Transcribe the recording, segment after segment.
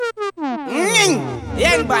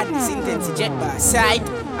Young badness, intensity jet bar side.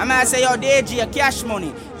 I'm gonna say yo DJ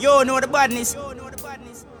Casshmoney. Yo know the badness.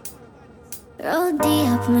 Roll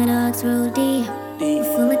deep, my dogs roll deep.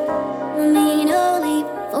 Full of me, no leap.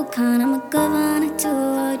 Volcan, I'm a governor 2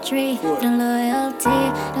 or 3. No loyalty,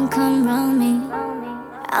 don't come round me.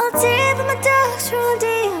 Roll deep, my dogs roll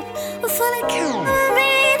deep. Full of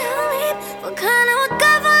me, no leap. Volcan, I'm a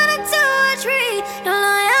governor 2 or 3. No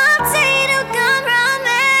loyalty, don't come round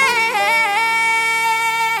me.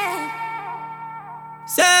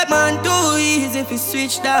 Say man too easy if you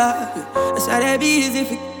switch that. That's how they be easy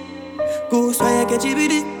if you go so you catch it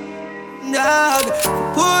with it. Dog,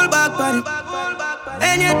 pull back on it.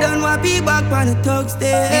 And you done what be back on the thugs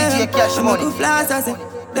there. DJ Casshmoney. I'm flash I say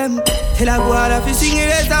them. Till I go out if you sing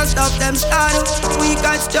it and stop them start up. We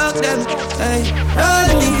can struck them. Hey,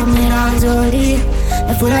 Rolling from the dogs rolling.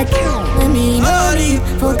 I feel like with me, no leave.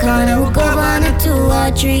 Volcano will go on a 2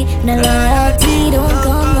 or 3. No loyalty, don't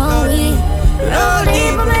come wrong with. Roll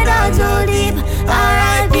deep, but my dogs roll deep.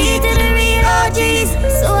 R.I.P. to the real OGs.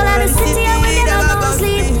 Soul of the city, I wake up, don't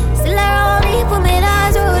sleep. Still I roll deep, but my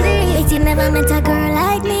dogs roll deep. You never met a girl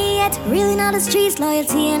like me yet. Really know the streets,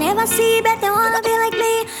 loyalty I never see. Bet they wanna be like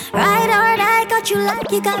me. Ride or die, got you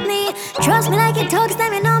like you got me. Trust me like your talks,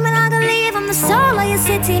 then you know me not gonna leave. I'm the soul of your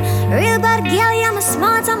city. Real bad gal, I'm a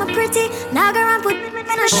smart, I'm a pretty. Now go around, put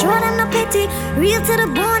and I show them no pity. Real to the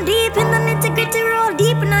bone, deep in the nitty-gritty. Roll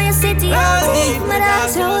deep in all your city. Roll deep, my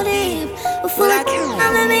dogs roll deep. We're full of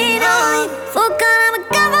I'm a mean oil. Full gun, I'm a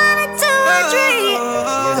governor 2 or 3.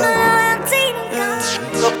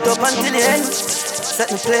 Up until the end. Set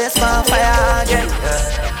the place on fire again.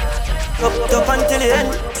 Up until the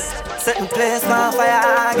end. Set the place on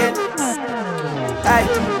fire again. Aye,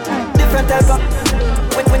 different type of.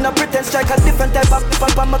 When I pretend strike a different type of.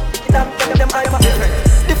 I'm a them I'm a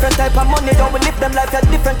different type of money. Don't we live them life a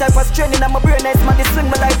different type of training. I'm a brain nice man. They swing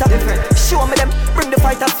my lighter. Show me them. Bring the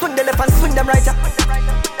fighter. Swing the left and swing them right.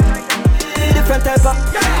 Different type of.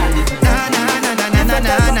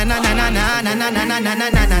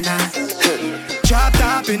 Chop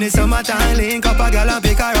top in the summertime, link up a gal and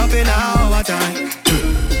pick her up in our time.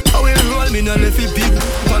 How we roll me no left it big,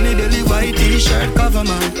 on the daily white t-shirt cover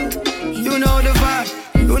man. You know the vibe,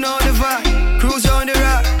 you know the vibe. Cruise on the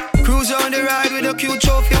ride, cruise on the ride with a cute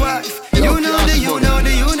trophy wife. You know the, you know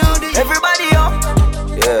the, you know the. Everybody up,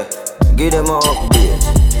 yeah, give them a update.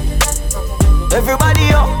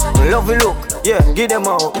 Everybody up, love you look, yeah, give them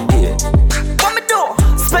a update. What me do?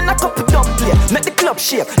 Spend a couple dumb play, make the club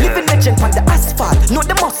shake. Living legend on the asphalt, know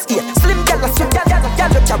the must eat. Slim gal, slim gal,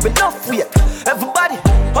 don't have enough weight. Everybody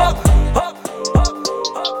up, up, up,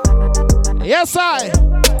 up. Yes, I.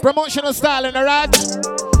 Promotional style in the rad.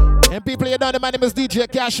 And people you know, my name is DJ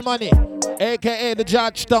Casshmoney, aka the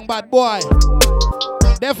Gtbadboi.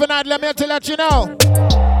 Definitely, let me to let you know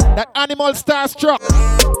that Animal Starstruck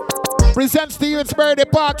presents to you its birthday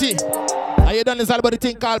party. Are you done this all about the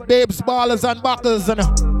thing called Babes, Ballers and Buckles,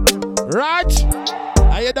 right?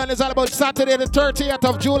 Are you done this all about Saturday the 30th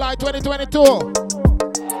of July 2022?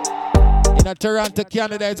 In Toronto,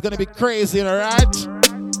 Canada, it's gonna be crazy, alright?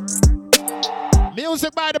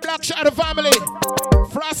 Music by the Black Shadow family,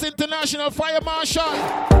 Frost International Fire Marshal,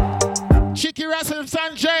 Chicky Russell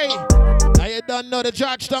Sanjay. Now you don't know the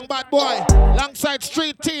Gtbadboi, alongside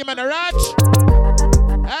Street Team and alright?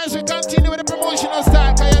 As we continue with the promotional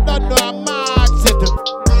style, cause you don't know I'm mad set.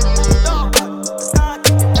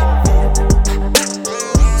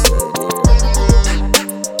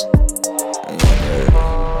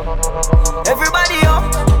 Everybody up,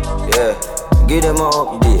 yeah, give them a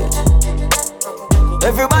update.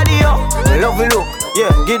 Everybody up, love you look,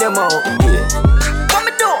 yeah, give them a update. What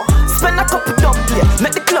me do? Spend a couple dumb play,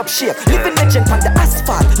 make the club shake. Living legend on the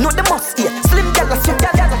asphalt, know the must eat. Slim gal, slim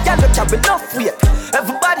gal, don't have enough weight.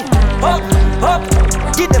 Everybody up, up,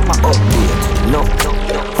 give them a update. No,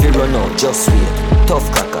 you run out, just wait. Tough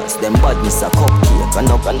crackers, them badness a cupcake. And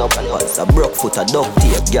up, pulse, a broke foot, a duct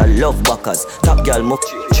tape. Girl love backers, top girl muck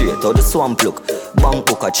straight. Or the swamp look, bang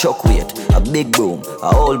hook, a chuck weight. A big broom,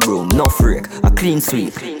 a old broom, no freak. A clean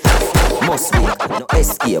sweep, must wait, no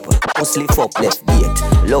escape. Mostly fuck left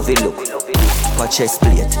gate, love it look. A chest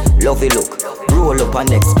plate, love it look. Roll up a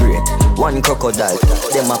next grade. One crocodile,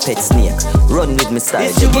 them a pet snake. Run with me style,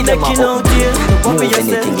 it's you give them a out here. move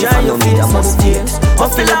anything if I don't need a must take.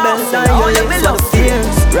 Off the best and you live love fears.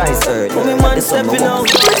 Rise earth, Put me man stepping out.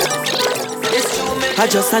 I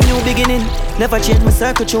just a new beginning. Never change my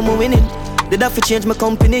circle, show me winning. Did I fi change my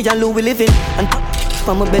company and Louis living? And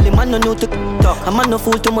for my belly, man no new to talk. A man no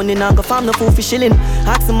fool to money, now go farm no fool for shilling.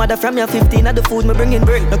 Ask some mother from your 15 at the food me bringing.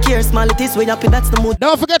 No care, small it is, way happy, that's the mood.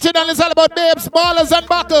 Don't forget you done, it's all about babes, ballers and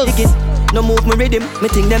buckles. No move me rhythm, me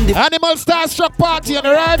think them the Animal Starstruck Party on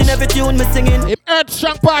the right. in every tune me singing. If Earth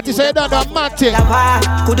Strong Party, so you don't know Matty.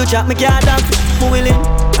 Could you chat me can't dance, who willing?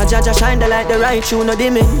 And Jaja shine the light, the right shoe no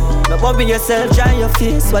dimming. No bobbing yourself, dry your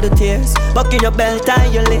face, what the tears. Buck in your belt, tie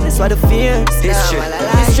your lace, what the fears. History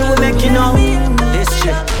will make you know.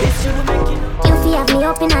 History will make you know. You feel have me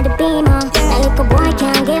up in the beamer. Like a boy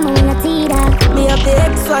can't get me in a teeter. Me up the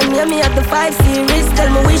X1, yeah, me up the 5 series. Tell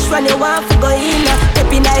me which one you want to go in.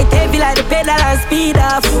 Happy night, heavy like the pedal and speed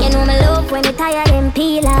off. You know me love when you tired and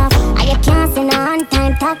peel off. And you can't send a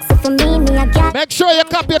on-time taxi for me a got. Make sure you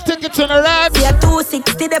copy your tickets on the right. Yeah,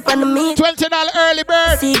 260 up on the meat. $20 early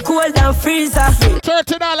bird. See cold and freezer.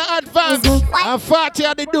 $30 advance. And 40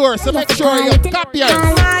 at the door. So make sure you copy it.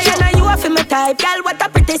 Yeah, you have me type. Girl, what a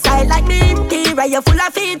pretty side like the interior. You're full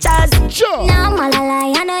of features. Sure. No, I'm all a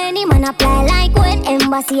lie. I know any man apply like when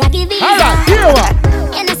embassy I give it. Alright, here we are.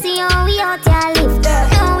 You know see how we out here live.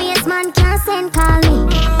 No waste man can't send call me.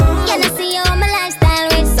 You know see how my lifestyle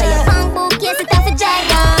rich. So your punk book, yes, it's off a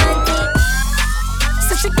gigantic.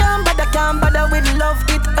 So she can't bother with love,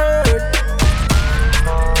 it hurt.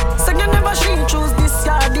 So you never she choose this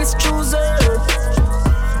guy, this chooser.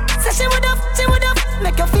 So she would have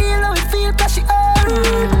make you feel how it feel, cause she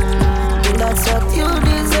hurt. That's what you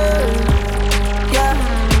deserve, yeah.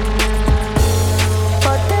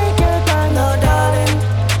 But take your time, no darling.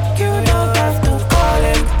 You don't have to call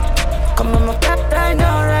him. Come on, my cat right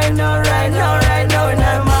now, right now in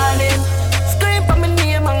the morning. Scream for my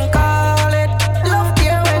name and call it. Love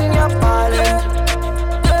you when you're falling.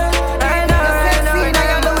 Right now, you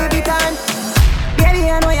do it time. Baby,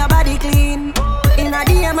 I know your body clean. In a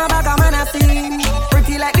DM, my bag, I'm on a scene.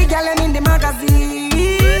 Pretty like the girl in the magazine.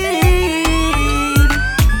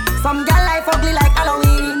 Some girl life ugly like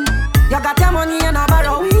Halloween. You got your money and a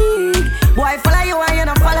borrow weed. Boy follow you and you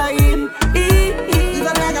don't follow him.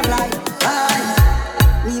 Even like a fly.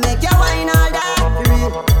 Me make you wine all day. For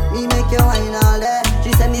real. Me make you wine all day.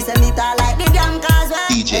 She send me tall like the gang causeway.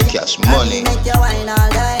 DJ Casshmoney. Me make you wine all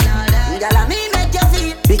day. Girl, me make you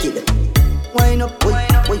feel wicked. Wine up, wait.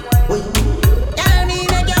 Girl, me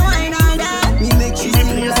make you wine all day. Me make you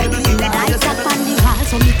sing like the I tap on the wall,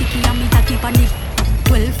 so me ticky and me tacky on it.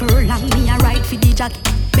 12 furlong, me a ride for the jacket.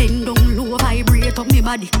 Bend down low, vibrate up me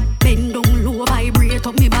body. Bend down low, vibrate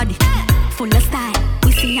up me body. Full of style,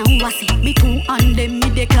 we see and wassy. Me two on them, me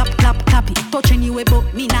they clap it. Touch anyway,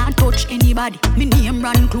 but me not touch anybody. Me name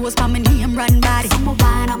run close, but me name run body. So me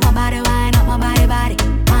wind up my body, wind up my body.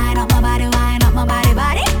 Wind up my body, wind up my body.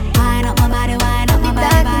 Wind up my body, wind up my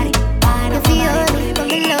body. Wind up my body. From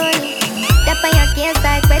the lonely. Step on your case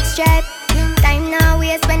like wet stripe. Time now,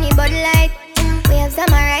 we spend the bud light. We have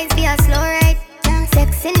summarize for a slow ride.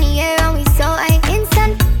 Sex in the air and we so high.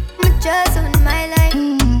 Instant, I'm just on my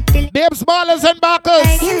life. Babes, ballers and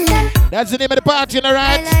buckles. That's the name of the party,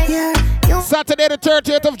 alright? Saturday the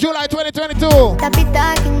 30th of July 2022.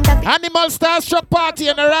 Animal Starstruck Party,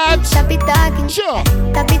 alright? Sure.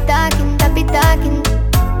 Tap it talking.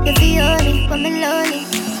 You feel only when me lonely.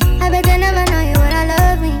 I bet you never know you would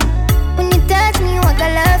love me. When you touch me, you want to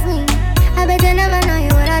love me. I bet you never know you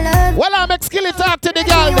would love me. Well, I'm skilly talk to the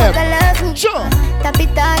girl them. Sure. Tap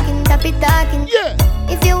it talking. Yeah.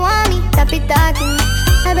 If you want me, tap it talking.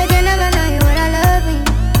 I bet you never know you would love me.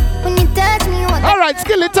 When you touch me, you want to. Alright,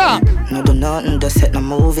 skilly talk. No do nothing, just set no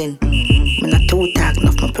moving. Me not too talk,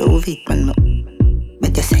 enough me prove it. Man, no.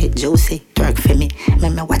 But you say it juicy, twerk for me.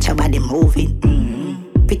 Make me watch your body moving.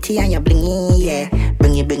 Pretty and you blingy, yeah.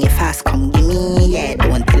 Bring it fast, come give me, yeah.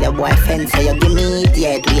 Don't tell your boyfriend, say you give me it,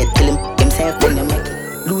 yeah. Do you tell him himself when you make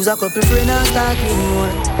it? Lose a couple friends and start with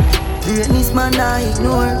more. Greatness man I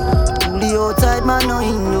ignore. The outside man no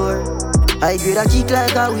ignore. I grade a kick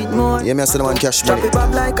like a with more. Yeah, me I say the man Casshmoney. Drop it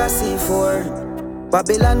back like a C4.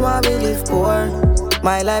 Babylon where we live poor.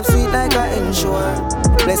 My life sweet like a ensure.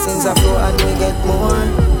 Blessings are flow and we get more.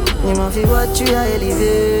 You must feel what you are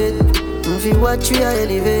elevate. You must feel what you are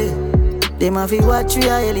elevate. They must feel what you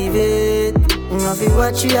are elevate. You must feel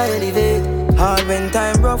what you are elevate. Hard when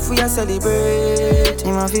time rough we are celebrate.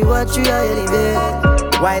 You must feel what you are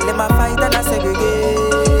elevate. While them a fight and a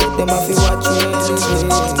segregate. They must feel what you are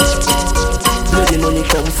elevate. Bloody money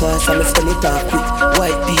come fast and I spend it all quick.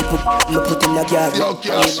 White people, me put in a yard. Touch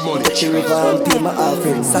the river and pay my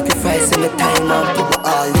offering. Sacrificing the time and put my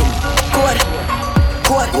all in. Code.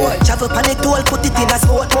 Travel pan it all, put it in a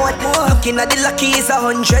sport mode. Looking at the lucky is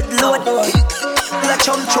 100 load. La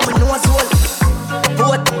chum chum nose hole.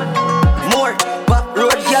 Boat, more, but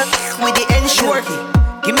road girl with the ensure.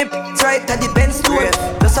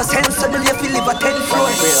 10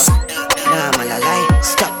 floors. Nah, man, I lie.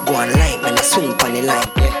 Stop going light when I swing on the line.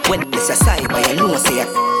 When it's a side, but you know, say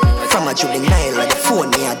from a juvenile, like the phone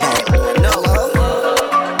me a die. No,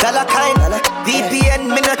 dollar kind, VPN,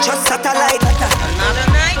 me not trust satellite. Another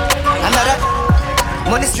night, another.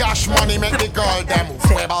 Money, Casshmoney make the girl them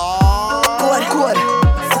Good.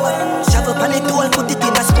 Shove up on the tool, put it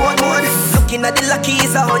in a sport mode. Looking at the lucky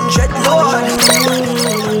is 100 Lord.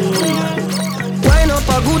 Wine up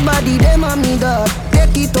a good body, them and me dog.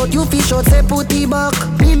 Take it out, you fish out, say put it back.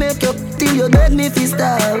 Me make you till you dead, me fi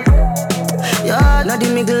style. Yeah, not the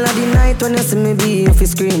middle of the night when you see me be, you fi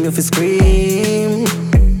scream, you fi scream.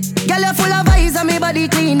 Girl, you full of eyes and me body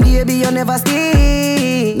clean, baby, you never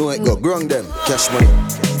stay. No, it go grung them, Casshmoney.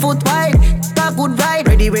 Foot wide, talk good ride.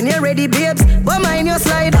 Ready when you're ready, babes. But mind your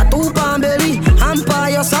slide, a 2-pound belly. Hamper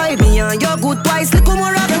your side, me and your good twice. Look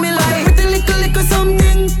how rock me like pretty little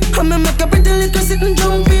something. I'ma make a pretty little sit and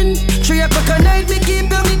jump in. 3 o'clock at night, me keep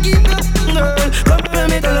you. Girl, come let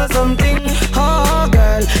me tell you something. Oh,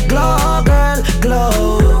 girl, glow, girl, glow.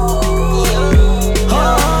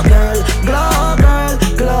 Oh, girl,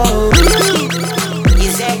 glow. You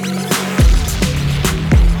say,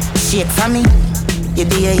 shit for me. You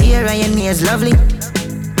do your hair and your nails lovely.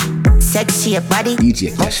 Sexy your body.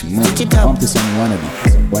 DJ Casshmoney. Put it up. Bump this on one of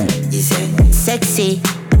these. When? You say, sexy.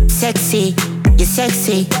 You're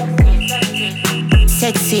sexy.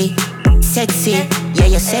 Yeah,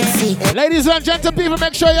 you're sexy. Ladies and gentlemen, people,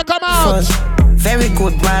 make sure you come out. Very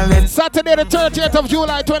good, man. Saturday the 30th of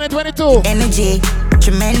July 2022. Energy,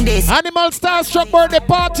 tremendous. Animal Starstruck birthday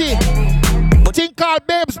party. Thing called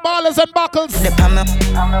Babes, Ballers and Buckles.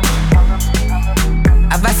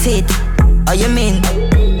 Have I said, oh you mean?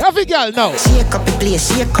 Every girl know. Shake up the place.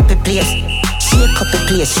 Shake up the place.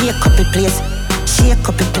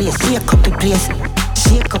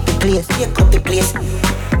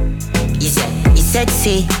 You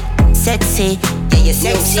sexy. Yeah, you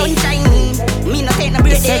sexy. Sunshine. Me not take no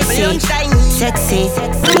birthday, but lunchtime. Sexy.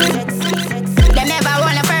 They never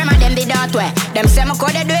wanna firm and them be that way. Them say me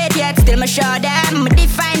coulda do it yet, still me show them. Me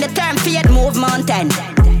define the term faith move mountain.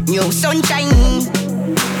 New sunshine.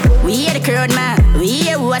 We hear the crowd, man. We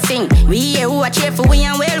hear who I sing. We hear who I cheer for. We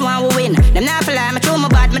and well one we win. Them not for lie, me true, me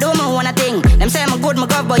bad, me do me wanna thing. Them say me good, me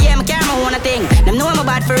good, but yeah, me care, me wanna thing. Them know me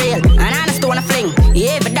bad for real, and I just wanna fling.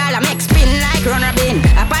 Yeah, every dollar make spin like run bin.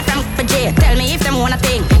 Apart from for jail, tell me if them wanna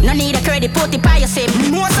thing. No need a credit, put it by your sim.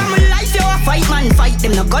 Most of my life, you a fight, man, fight.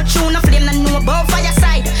 Them no got you, no flame, no know about fire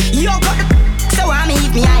side. You got the so I me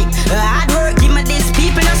if me hype. Hard work, give me this,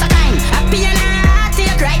 people no so kind. Happy and I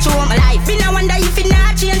take right through my life. Me no wonder if it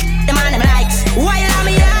not change. The man them likes. While I'm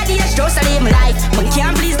here, just to live my life. But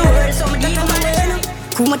can't please the world, so me give them a learn.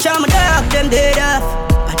 Cool much on my dog, them dead off.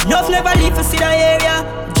 But enough never leave for see the area.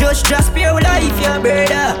 Just spare life, your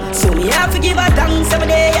brother. So me have to give a thanks every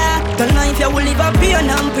day, yeah. Don't know if you will live up here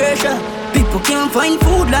and pressure. People can't find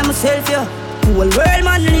food like myself, yeah. Whole world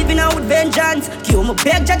man living out with vengeance. Give me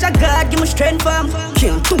beg, judge a God, give me strength, fam.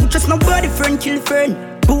 Can't do just my body friend, kill friend.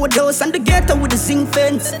 Board house and the ghetto with the zinc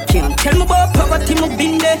fence. Can't tell me about poverty, my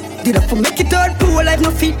been there. Did I for make it all poor life,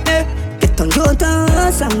 no fit there. Get on your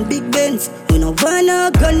house and big Benz. We no want no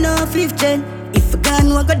gun, no 15. If a gun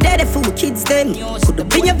we go dead for the kids then. Could have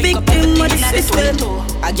been a victim of the system.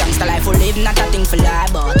 A gangster life we live, not a thing for lie,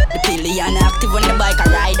 but the pillion active when the bike a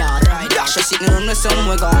ride out. Dash a sitting on the sun,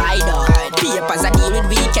 we go hide out. Papers I deal with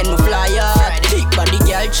weekend, we fly out. Thick body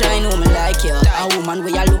girl try know me like you. A woman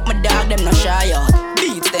where I look my dog, them no shy out.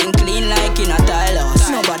 Beats them clean like in a tile house.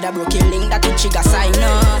 Nobody broke your link, that the trigger sign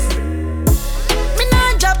us. Me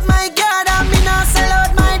nah drop my guard and me nah sell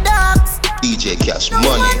out my dogs. DJ No Casshmoney.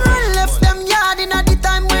 one run left them yard in a the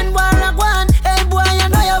time when war a gone. Hey boy, you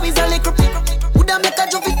know you is a little pick. Woulda make a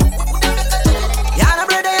jump it. You no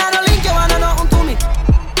brother, you no link, you wanna know to me.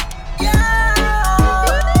 Yeah.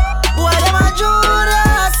 Boy, them a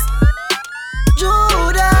Judas.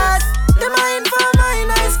 Them a in for my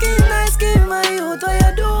nice skin, my youth. Why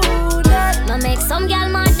you do that? Ma make some gal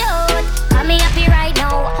mad out. Got me happy right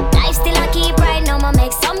now. Life still a keep right now. Ma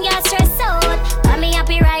make some gal stress out. Got me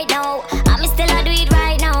happy right now. I'm still a do it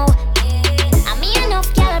right now.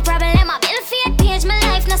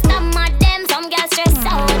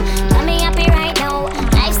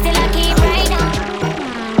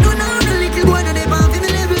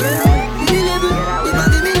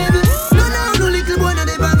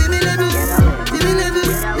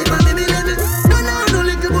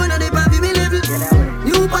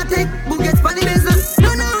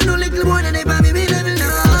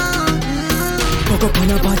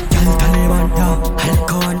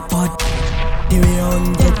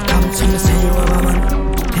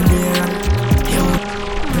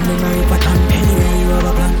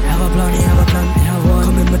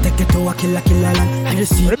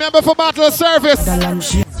 Remember for battle service,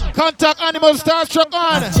 contact Animal Starstruck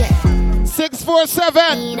on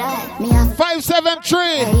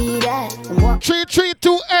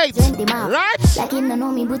 647-573-3328. Right?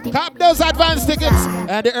 Cop those advance tickets.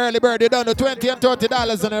 And the early bird, you done the $20 and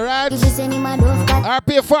 $30 on the right? Or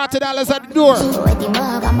pay $40 at the door.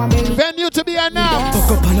 Venue to be announced.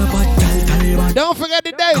 Don't forget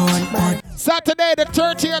the date. Saturday, the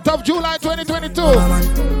 30th of July 2022.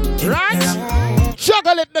 Right?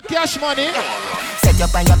 Juggle it, the cash money. Set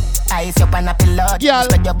up on your eyes, up on a pillow. Yeah.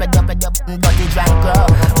 Spread your body drunk grow.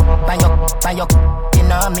 Bang your, you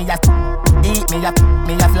know me a eat me a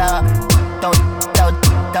flow. Don't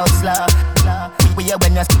slow. We you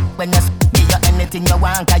when you give you anything you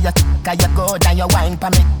want. Cause you go down your wine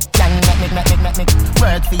for me. Can make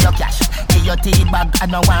work for your cash. Give your tea bag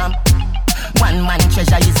and no one. One man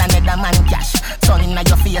treasure is another man cash. Sun in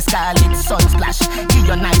your face, call it sun splash. Give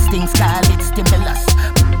your nice things, call it stimulus.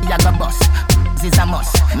 You go boss, this is a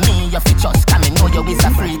must. Me, your features, come and know you is a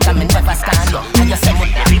freak. Come and never stand up. And you say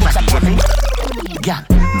me, everybody. Yeah,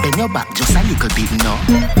 bend your back just a little bit, no.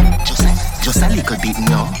 Just a little bit,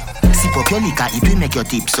 no. Sip up your liquor, it will make your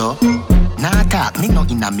tip, so. Nah talk, me no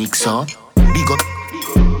in a mix, so. Big up,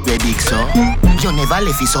 very big, so. You never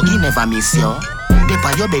left it, so he never miss you. Dip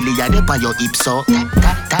on your belly, ya dip on your hip, so.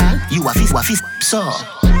 You a fist, so.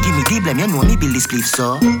 Give me the blame, you know me build this spliff,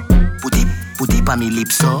 so. Put it on me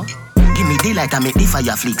lips, so. Give me the light and make the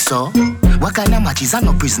fire flick, so. What kind of matches are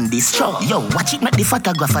no prison this, so. Yo, watch it, make the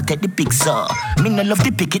photographer take the pic, so. Me no love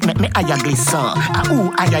the pic, it make me higher gliss, so.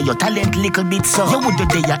 Higher your talent little bit, so. You would do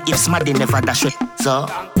there if smart, they never dash it, so.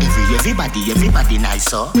 Everybody nice,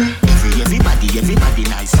 so. Everybody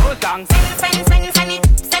nice, so.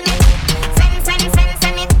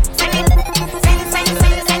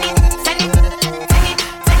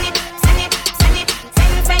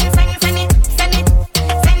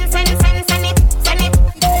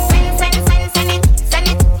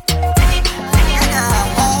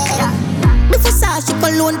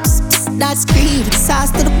 That's creed.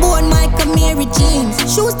 Sauce to the bone, Mike and Mary Jeans.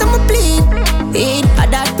 Shoes to my bleed. Hey, I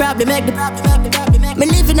that problem make the me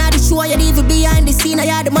living at the show, you even behind the scene. I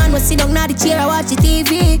had the man was sit down at the chair, I watch the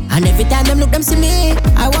TV. And every time them look them see me,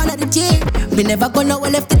 I wanna the gym. Me never gonna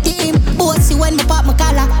well left the team. Bossy when me pop my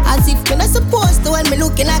collar, as if me not supposed to when me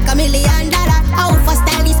looking like $1 million. How fast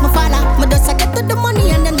style is my father? Me just I get to the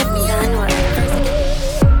money and then me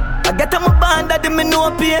I get on my band that me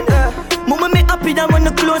no pain. Mama me happy than when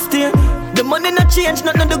the close to the money not change,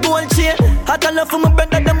 not the gold chain. I can love for my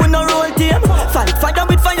brother, them we no roll team. Fight fire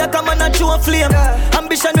with fire, come on and show a flame.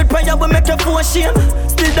 Ambition with prayer, we make you for shame.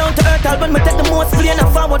 Still down to earth, album, me take the most plane. And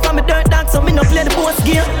forward from me dirt dance, so me no play the boss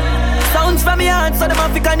game. Sounds from me heart, so them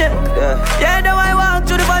have to connect. Yeah, now I walk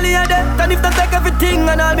through the valley of death. And if they take everything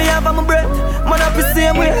and all me have on my breath, man up the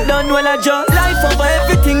same way, done well I just life over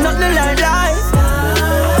everything, nothing like life.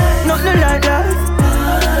 Nothing like life.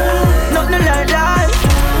 Nothing like life.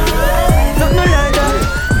 Nothing like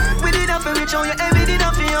life. We did not feel rich on you, we did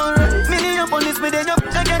not feel alright. Million up on this, we did not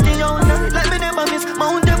get it on. Like me never miss,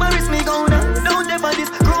 Mount Everest me go down. Don't ever this,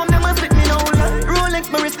 Chrome them and split me down. Rolex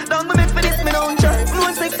my wrist, don't me make for this, me don't try. No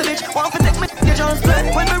one sexy bitch, want to take me, you just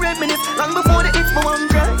play. When me red minutes, long before the hits, me one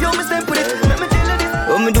cry. Yo, me step with it, let me tell you this.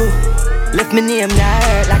 What me do? Left me name now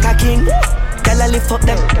hurt like a king. Tell her lift up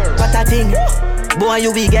them, what a thing. Boy,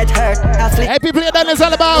 you will get hurt. Hey, people, you done is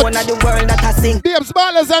all about one of the world that I sing. Babes,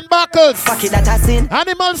 ballers and buckles. Fuck it that I sing.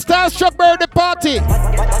 Animal Starstruck birthday party.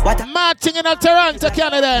 What? Marching in Toronto,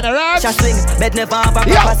 Canada, right? Just swing, bed never have a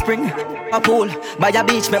proper spring. A pool, by a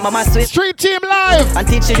beach, make mama swim. Street team live. And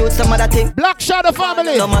teach you some other thing. Black Shadow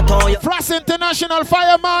family. Frost International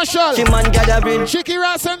Fire Marshal. Chiman gathering. Chicky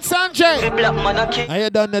Ross and Sanjay. Are you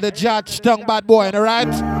done to the judge, Gtbadboi,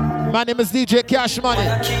 right? My name is DJ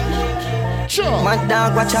Casshmoney. Sure. Man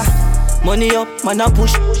dog watch ya. Money up, man a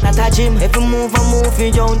push, not a gym. Every move I move, you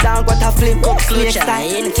young dog what a flame. Cup clutcher,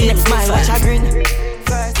 anything them smile, watch a grin.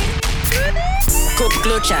 Cup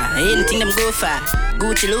clutcher, anything them go for.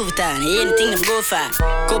 Gucci Louis Vuitton, anything them go for.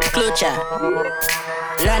 Cup clutcher.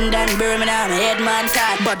 London, Birmingham, headman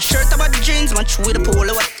tag. Bad shirt about the jeans, match with a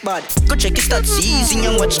polo what bad. Go check your stats, easy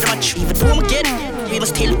and watch the match. Even though we get we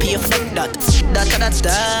must still pay for that. That's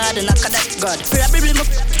that, and knock that God. Probably my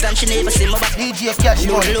time she never see my back. DJ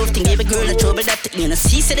Casshmoney. Love thing, every girl in trouble that me and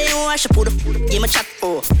see say they don't wash, I put a game a chat.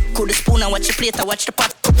 Oh, cool the spoon and watch the plate, I watch the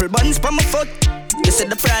pot. Couple buns from my foot. You said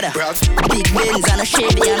the Prada. Big Benz and a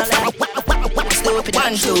Chevy and a lamp. Stupid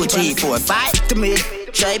 1, 2, 3, 4, 5 to me.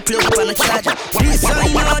 Try plug up on a charger. Please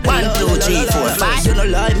sign out 1, 2, 3, 4, 5. You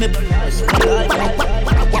don't lie me.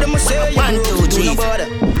 What am I saying? 1, 2, 3.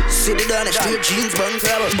 See the done, straight jeans, bun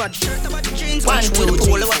crabber. Bad shirt about the jeans, watch with the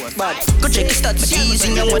polo what bad. Go check the stats,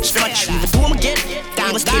 season and watch the match. Even do them again,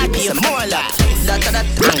 damn still be some more lot. That, I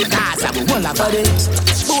will have it.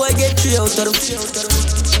 Boy, get 3 out of them.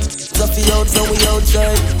 Stuffy out, so we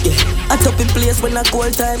outside. Yeah, I top in place when I call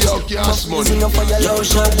time. Casshmoney. Up for your low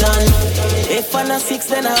shot done. If I'm not 6,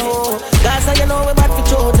 then I hope. Guys, I know we're bad for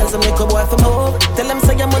show. Tell them make a boy from home. Tell them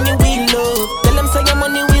say your money will love. Tell them say your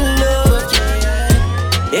money will love.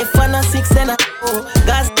 If I'm not 6, then I hope.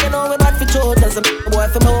 Guys, I know we're bad for show. Tell them make a boy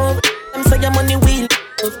from home. Tell them say your money will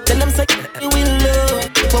love. Tell them say your money will love.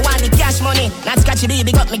 For one, the cash money. Not scratchy,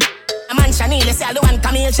 big up me. A man Chanel, say I don't want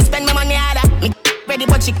come here. She spend my money harder. Ready,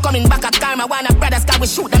 but she coming back at karma. Wanna brothers, cause we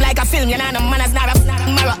shoot them like a film. You know, no manners, not a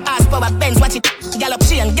marrow, ass, power, Benz. Watch it, gallop,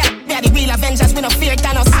 chain, get there, the real Avengers. We no fear,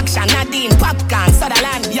 Thanos, action, Nadine, popcorn,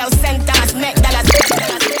 Sutherland. Yo, Centers, make dollars.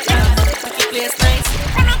 Make it place nice.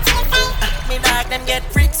 Me dog, them get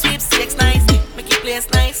free, sweepstakes nice. Make it place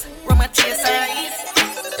nice. Roma chase eyes.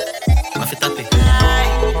 Mafi tappy.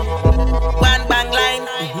 One bang line.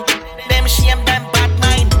 Them shame, them bad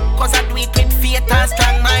mind. Cause I do it with faith and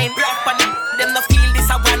strong mind. Them no feel this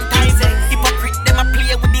a one time. Hypocrite, them a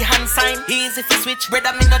play with the hand sign. Easy fi switch,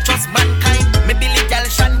 brother, me not trust mankind. Me Billy Gal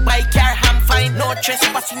shan by car, ham fine. No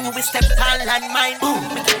trespassing, you will step on landmine.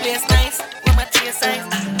 Make the place nice, we my chase eyes.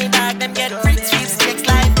 Me dog, them get free, sweepstakes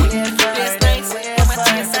life. Make the place nice, we my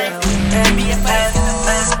chase eyes. BFS,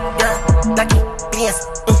 yeah, lucky place.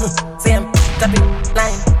 Same, copy,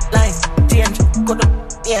 line, change, go to,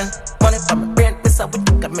 yeah. Money from my brain, miss a with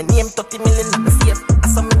got my name, 30 million in the safe. I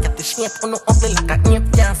saw me get the shape, uno ugly like a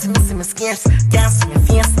ape. Can't see me scares, can't see me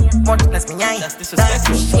face. Money bless me eye, that's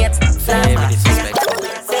disrespectful. Shit,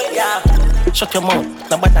 yeah. Shut your mouth,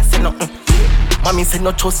 nobody say nothing. Mommy say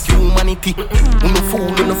no trust humanity. Uno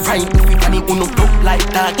fool, uno fried, and uno broke like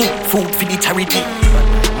that. Food for the charity.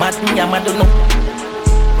 Mad me, I'm mad no.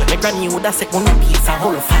 When my granny would have said uno piece a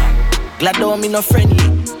whole fire. Glad me no friendly.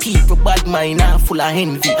 People bad mind and full of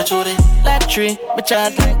envy. Latry, me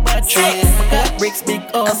chat like battery. I got bricks, big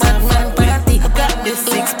house, and man party. I got this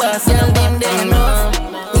 6 bars and them they know.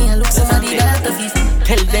 Me I look somebody that the feast.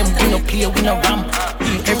 Tell them we no play, we no ramp.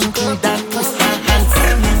 Everything that twist my hands.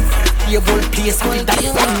 Play a whole place with that.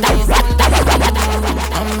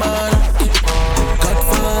 I'm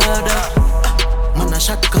Godfather, man a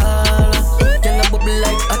shot caller. Girl a bubble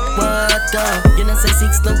like hot water. You know say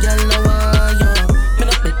 6 no girl no wire. Me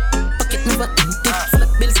no bet, pocket never empty. Full of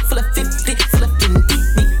bills, full of 50, full of 20.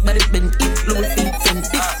 Big body bend it, Louis V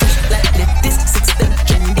Fendi. Like let this 6 them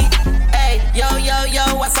trendy. Hey, yo,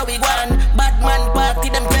 what's how we going? Bad man party,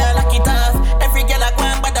 them girl like it off. Every girl like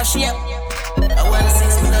one but the shape. I want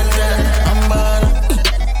 6 million. I'm ball,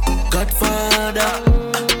 Godfather,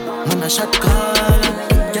 man a shot caller.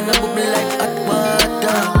 Girl a bubble like hot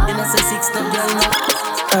water. You know say 6 no girl no.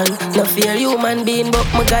 And no fear human being, but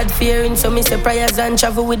my God fearing. So me say prayers and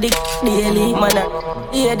travel with the daily. Man,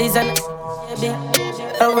 ladies and baby,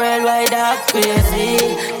 a worldwide dog crazy.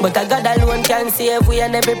 But a God alone can save we.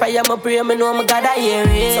 And every prayer I pray, me know my God I hear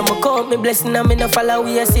it. So me count me blessing and me no follow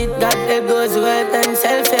we. I sit God help those who help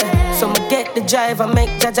themselves, yeah. So me get the drive and make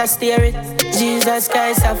Jaja steer it. Jesus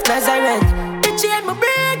Christ of Nazareth. The chain me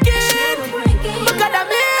break it. My God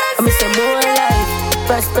amazing. Me say more life.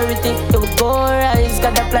 Prosperity, it will go rise.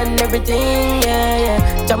 Gotta plan everything,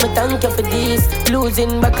 yeah. Jah me thank you for this.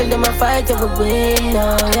 Losing battle, them a fight, you will win,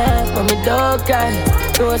 oh, yeah. Mommy don't cry.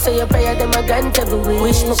 No say your prayer, them a grant every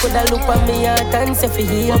wish. Me coulda look on me heart and say for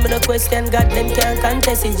heal. Me no question God, them can't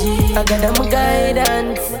contest it, G. I got them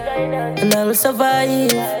guidance, and I'll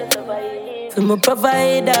survive. I'm a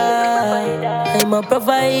provider, I'm a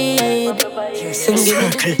provide.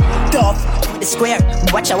 Circle, tough, the square.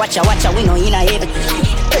 Watcha, we know in a heaven.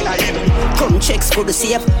 Come check for the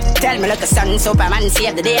safe. Tell me like a sun, Superman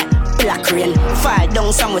save the day. Black rain, fall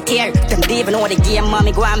down somewhere tear. Them don't even know the game,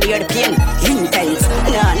 mommy go and bear the pain. Intense,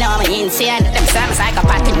 no, me insane. Them some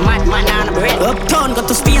psychopathic madman on the brain. Uptown, got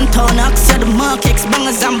to Spain town, Oxford, the markets,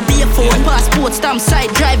 bangers and B4. Passport, stamp side,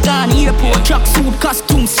 drive down airport. Truck suit,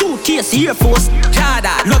 costume, suitcase, Air Force.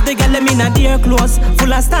 Jada, love the girl, them in a dear clothes.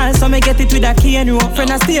 Full of style, so me get it with a cane rope. Friend,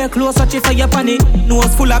 I stay close, watch it for your panic.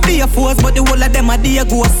 Nose full of beer force, but the whole of them are dear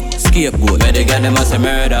ghosts. Scapegoat, make the girl them a say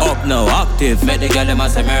murder. Up now, active, make the girl them a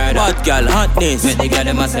say murder. Bad girl, hotness, make the girl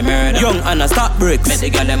them a say murder. Young and a stock bricks, make the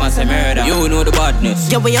girl them a say murder. You know the badness.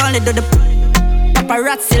 Yeah, we only do the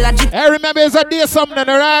paparazzi legit. Hey, remember it's a day something,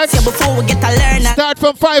 alright? Yeah, before we get a learner. Start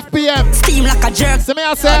from 5 p.m. Steam like a jerk. So me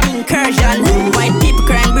I say incursion. White people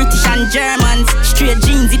crying British and Germans. Straight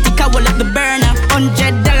jeans, it take a wall up the burner.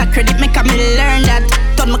 $100 credit, make a me learn that.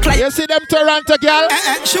 Turn my client. You see them Toronto girl?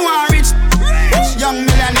 She want rich. Young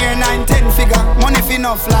millionaire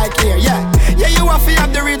enough like here, yeah. Yeah, you have to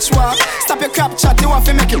have the rich walk. Stop your crap chat, you have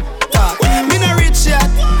to make it talk. Me not rich yet,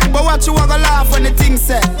 but what you wanna laugh when the thing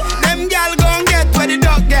said. Them gal gon' get where the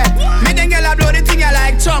dog get. Me them gal a blow the thing I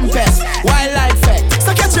like trumpets. Wildlife effect.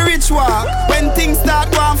 So catch a rich walk. When things start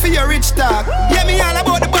going for your rich talk. Yeah, me all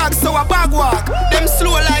about the bag, so I bag walk. Them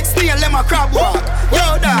slow like snail, them a crab walk.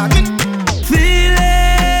 Yo, dog.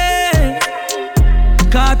 Feeling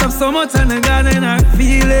caught up so much and I got in her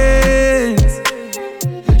feelings.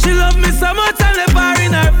 She love me so much and I bar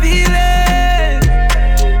in her feelings.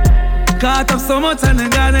 Caught up so much and I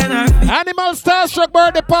got in her feelings. Animal Starstruck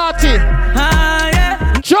birthday party. Ah,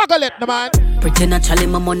 yeah. Juggle it, man. Pretty naturally,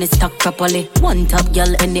 my money stack properly. One top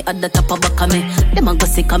girl, any other top of back of me. Them a go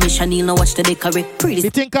see commission, you know watch the bakery. Pretty.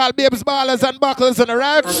 You think all babes, ballers and buckles on the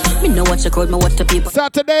raps? Me know watch the crowd, me watch the people.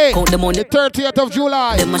 Saturday, count the money. The 30th of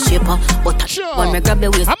July. Them a shaper, but sure. When me grab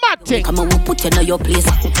the waist, I'm at it. Come on, we'll put you in your place.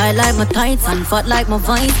 I like my tights and fat like my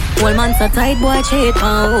vines. Whole man so tight, boy, cheap.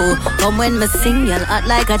 Oh, come when me sing, y'all hot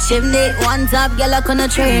like a chimney. One top girl, I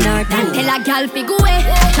couldn't train her. Tell a girl fi go away.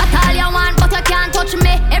 Chat all you want, but you can't touch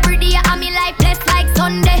me. Every day I'm me life blessed like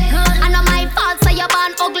Sunday. And on my fault, so you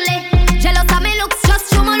born ugly. Jealous of me looks,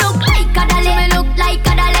 just you me look like a dolly. Me look like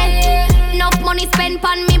a dolly. Enough money spent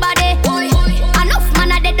on me body. Enough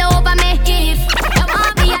man a dead over me. If you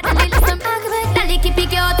want be a dolly, listen. Dolly keep it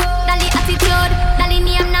cute, dolly attitude. Dolly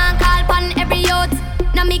name now call pon every youth.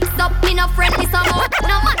 No mix up, me no friend, me some more.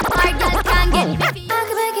 No man, our girl can't get me. I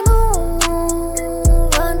can make it move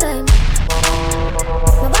one time.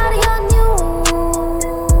 My body on you.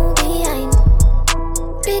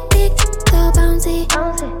 Big, so bouncy.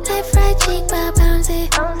 Left, right cheek, but bouncy.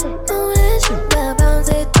 Move that shit, but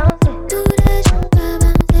bouncy. Do that shit, but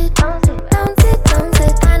bouncy. Bounce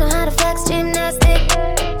it. I know how to flex gymnastic.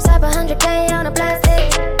 Slap 100K on a plastic.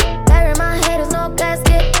 Bury my head with no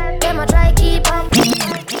casket. Then I try keep up.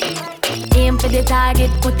 Aim for the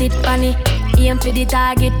target, put it on it. Aim for the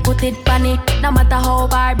target, put it on it. No matter how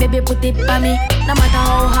hard, baby, put it on me. No matter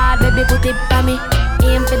how hard, baby, put it on me.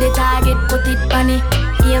 Aim for the target, put it on it.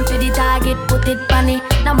 Aim for the target, put it on it.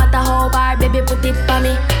 No matter how hard, baby, put it on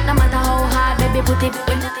me. No matter how hard, baby, put it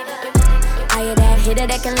on me. Are you that hitter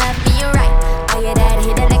that can left me right? Are you that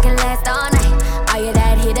hitter that can last all night? Are you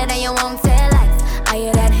that hitter that you won't tell lies? Are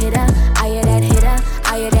you that hitter? Are you that hitter?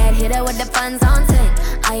 Are you that hitter with the funds on 10?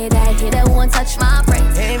 Are you that hitter who won't touch my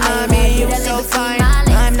brains? Hey mommy, you so fine.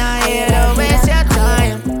 I'm not here to waste your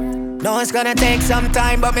time. No, it's gonna take some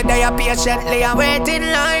time, but me there patiently and wait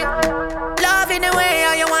in line. Love in the way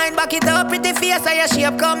how you wind, back it up, pretty face how your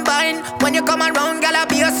shape combine. When you come around, girl, I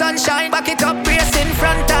be your sunshine. Back it up, brace in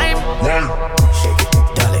front time. Shake it,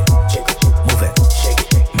 darling, shake it, move it, shake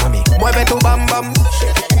it, mommy. Mueve tu bam bam,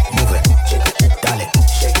 shake it, move it, shake it, darling,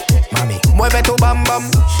 shake it, mommy. Mueve tu bam bam,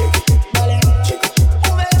 shake it, darling, shake it,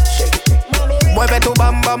 move it, shake it, mommy. Mueve tu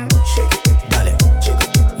bam bam, shake it, darling, shake it,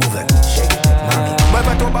 move it, shake it, mommy.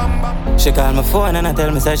 Mueve tu bam bam. She call my phone and I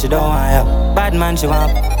tell me say she don't want help. Bad man she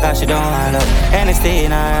want, cause she don't want love. NXT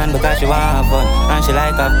in her hand because she want fun. And she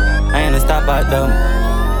like up, I ain't stop her down.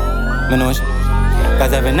 Me know she,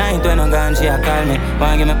 cause every night when I'm gone she a call me.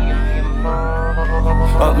 Wanna give me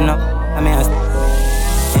open up, I mean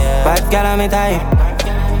bad girl on me type.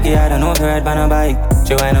 Yeah, I don't know if you ride on a bike.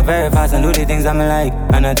 She wind up very fast and do the things that me like.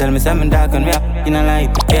 And I tell me something dark and me up in a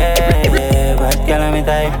light. Yeah, bad girl on me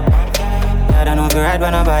type. I don't know if you ride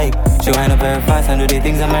on a bike. She wind up very fast and do the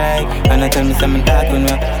things I'm like. And I tell me something dark when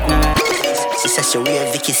we're like. She says she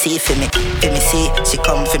wear Vicky C for me. For me see, she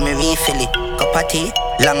come for me refill it. Cup of tea,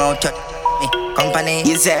 long out your me company.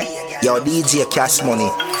 You say, yo DJ Casshmoney.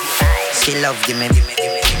 She love give me.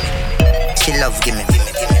 She love give me.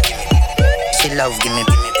 She love give me.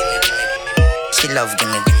 She love give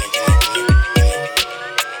me.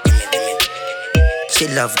 She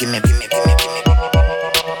love give me.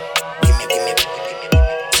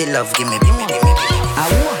 She love, give me. I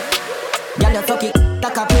want, girl you fuck it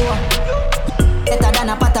like a pro. Better than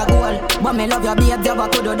a pot of gold. But me love your babe, you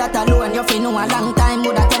could do that alone. You feel know a long time,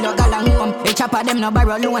 woulda tell your gal and home. The chopper them no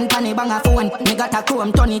borrow loan, panny bang a phone. Me got a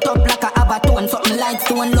chrome, turn it up like a abatone. Something like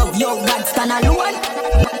stone, love you, God stand alone.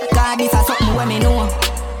 God this a something where me know.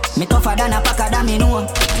 Me tougher than a packer that me know.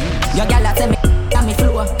 Your gal a tell me that me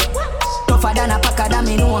flow. Tougher than a packer that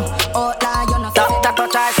me know. Oh, la, you know. Doctor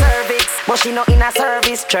touch her cervix, but she not in a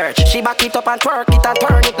service church. She back it up and twerk it and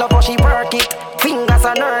turn it. Love how she work it. Fingers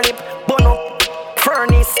on her lip, bun up,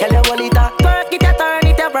 furnace. Girl you hold it a work it, you turn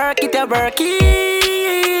it, you work it, you work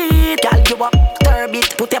it. Girl you up, turb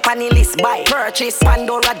it, put your panny list, buy, purchase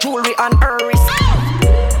Pandora jewelry on her wrist.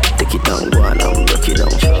 Take it down, go on and break it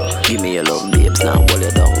down. Give me your love, babes, now hold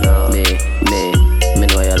it down. Me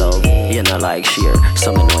know you love, you not like share.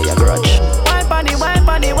 So me know you grudge. Wine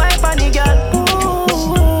bunny, girl.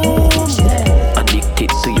 Addicted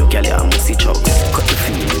to you, girl, you musty chugs. Cut the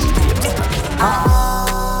feeling.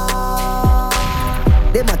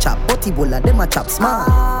 Dem a chop butty bola, dem a chop smart.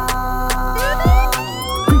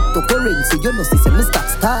 Cryptocurrency, you know, see me start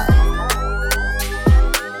style.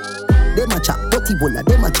 Dem a chop butty bola,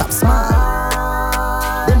 dem a chop smart.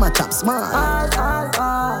 Dem a chop smart.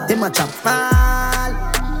 Dem a chop smart.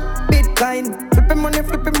 Bitcoin, flipping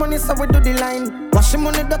money, so we do the line. Washing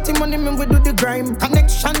money, dirty money, man, we do the grime.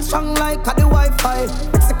 Connection strong like a the Wi-Fi.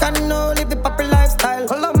 Mexican, no, live the poppy lifestyle.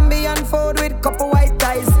 Colombian food with couple white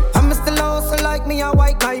ties. I'm still also like me a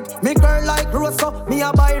white knight. Me girl like Rose, so me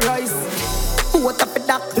a buy rice. What up with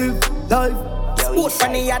that life? Sport for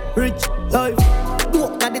the yacht, rich life.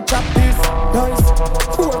 Walk at the trap, this nice.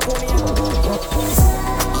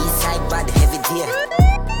 Eastside bad heavy deer.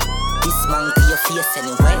 This man to your face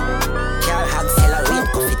anyway. Car hog accelerate,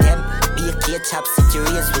 coffee them. Be a kid chop, sit your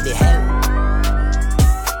ears with the hell.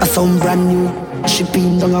 I sound brand new,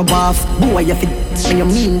 shipping down a bath. Boy, you fit, when you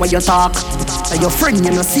mean what you talk. Your friend,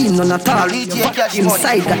 you no see none at all.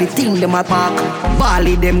 Inside got the thing, them a park.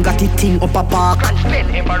 Bali, them got the thing up a park. And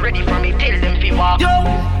spend ever ready for me, tell them fi walk. Yo,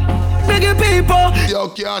 big people. Yo,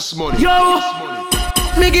 Casshmoney. Yo,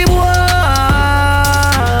 big boy.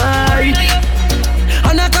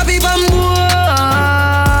 And a copy from boy.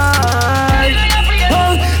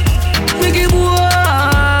 Oh, big boy.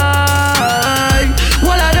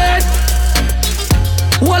 What a earth.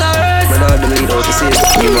 What a earth. But I don't know how to say it.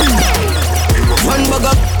 One bag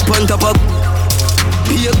up, pantapak.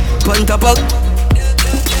 Big pantapak.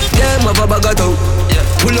 Them have a bag of tow.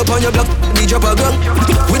 Pull up on your block, we drop a gun.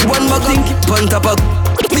 With one bag up, pantapak.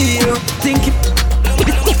 Big think it.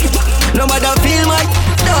 No matter feel my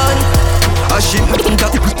done. A shit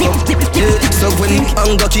pantapak. Yeah, so when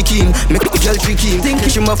anger kick in, make a girl tricky. Think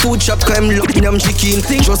she my food shop, cause I'm looking I'm chicken.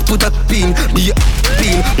 Just put a pin, be a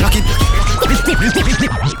pin, knock it.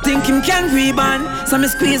 Think him can rebound, so me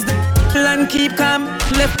squeeze the and keep calm.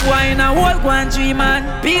 Left wine a whole one dream man.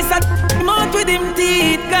 Piece of mouth with him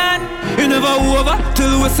teeth gone. You never over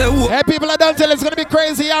till we say over. Hey, people are done till it's gonna be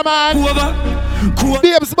crazy, yeah, man.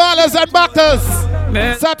 Babes, ballers, and backers.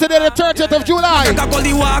 Saturday the 30th of July.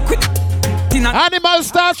 Animal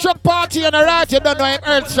Starstruck party in a ride. You don't know him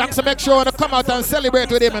Earth Shock, so make sure to come out and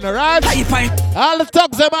celebrate with him in a ride. All the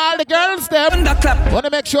thugs them, all the girls them. Wanna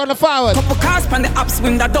make sure to forward. Couple cars pan the ups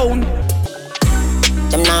window down.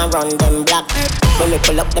 Them now run them black. When we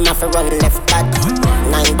pull up, them have to run left back.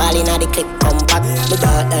 9 ball inna the clip compact. Me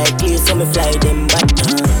got air clear, so me fly them back.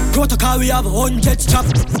 Protocol we have 100 chop.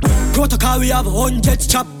 Protocol we have 100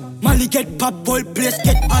 chop. Molly get pop, whole place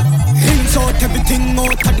get hot. Hands out, everything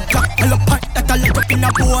out of the clock. All up hot, that I look up in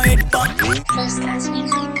a boy head back.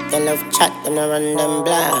 They love chat, them now run them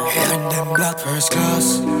black. Run them black first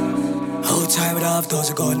class. Whole time with half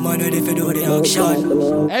those gold man ready for do the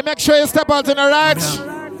action. Hey, make sure you step out in a ride.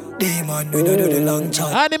 Demon, we don't do the long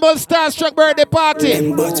chat. Animal Starstruck birthday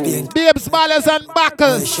party. Babes, ballers, and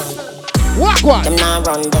backers. Walk one. Them now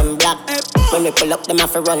run them black. When we pull up, them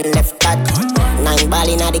have to run left back. 9 ball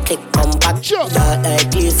inna the clip compact. Sure.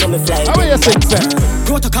 Clear, so me fly. How are you sing, sir?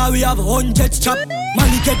 Protocol we have 100 chop.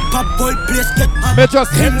 Money get pop, whole place get hot. Me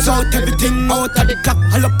just hands out, everything out of the clock.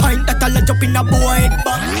 All a pint that I'll jump in a boy head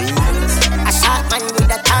back. A shot man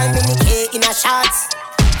with a time in the K in a shots.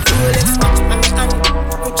 Rolex watch on the hand.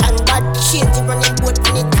 Rich and bad, change the running boat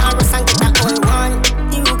on the Taurus and get a whole one.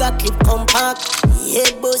 You got clip compact.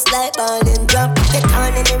 Head boost like ball and drop. Get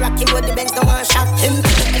on in the rocky road, the Benz no one shot. Him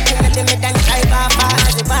the mid and drive off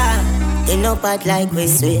as a bar. They know bad like we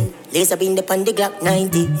swear. Lace up in the pon the Glock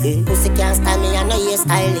 90. Pussy can't stand me, I know you're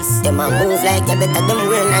stylist. Them a move like you better them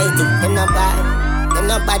wear 90. Them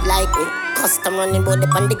not bad like we. Custom running bout the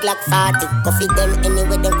pon the Glock 40. Coffee them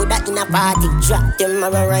anyway, them good at in a party. Drop them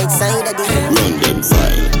on the right side of the room. Run them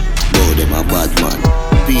file, bow them a bad man.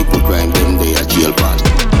 People crime them, they a jail pan.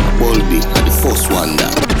 Bulby are the first one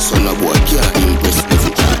down. So no boy can't impress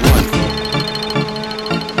every time one.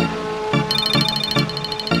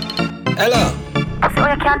 Hello. So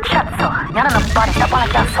you can't chat, so you don't know body, you want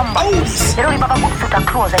to get somebody. You don't even have a good suit of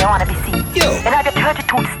clothes and you want to be seen. Yo. You have your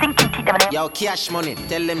 32 stinking teeth them in Yo, Casshmoney,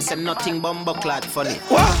 tell them say nothing bumbo clad funny.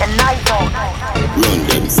 What? You're nice out. Run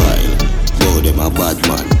them file, bow them a bad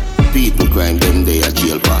man. People crime them, they a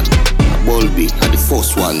jail pan. Bulby are the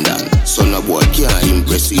first one down. So no boy can't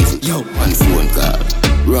impress even one phone call.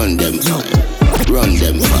 Run them file, run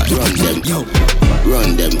them file, run them,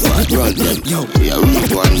 run them file, run them. Yeah,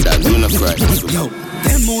 read one down, do not frighten.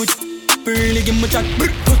 Them mood, Really give me chat.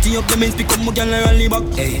 Cutting up the men, pick up my gal and rally back.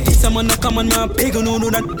 This a man a come and me a beg no know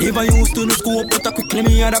that. Never used to no scope, but I quickly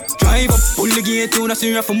me a that. Drive up, pull the gate down, I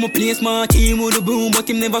see her from my place. My team with the boom, but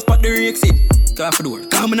him never spot the exit. Car for the door.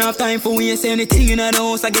 Coming off time for we say anything in the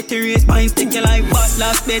house. I get the race, mine stick you like bat.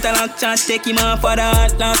 Last plate I lock chat, take him off for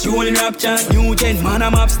that. Last rolling rap chat, new gen, man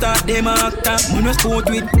I'm up start, them actor. Man I sport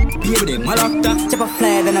with, baby them a actor. Chop a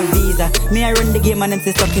flyer than a visa. Me I run the game and them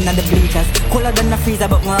say stuck in the bleachers. Cooler than a freezer,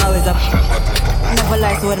 but me always up. Never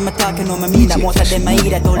lie, so when I'm talking on my mean that most of them I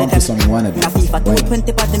eat that all the time. Na FIFA,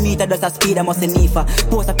 220 part the meter, does a speed I must need for.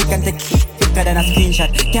 Post a pic and take quicker than a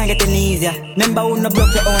screenshot. Can't get any easier. Remember when I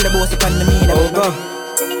broke your own the boss upon the meter. Go.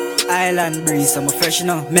 Island breeze, I'm a fresh, you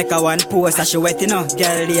know. Make a one post, and she wet, you know.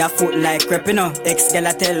 Girl, they a foot like crepe, you know. Ex-girl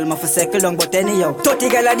a tell me for circle long, but anyhow 30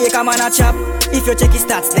 girl a day, come on a chop. If you check his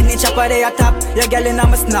stats, then you chop a day a top. Your girl in a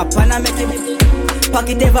my snap, and I make it.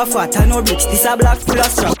 Pocket ever fat, I no bricks. This a black full of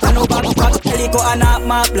strap, I no backpack. Helico and a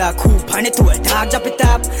mark black hoop, and it all tag, drop it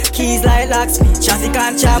up. Keys like lock speed, chassis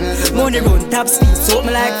can't chop. Money run top speed, so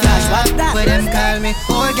me like flash, what's that? Where them call me,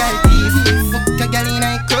 old girl thief. Fuck a girl in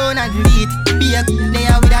a crown and beat. Be a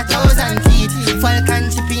there with 1,000 feet. Falcon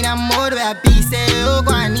chip in a mode where I say, oh,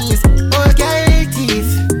 go on knees. Old girl thief.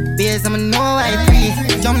 Bears, I'm know I free.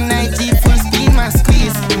 Jump night Jeep, full speed, my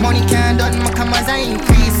squeeze. Money can't done, my cameras I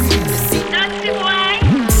increase.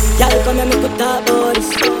 Y'all come here, me put up about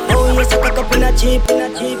this. Oh, you suck up in a Jeep.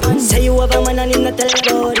 Say you have a man and him not tell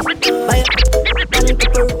about this. Buy a man in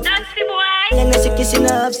pepper. And a kiss in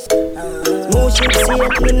ups. Motion see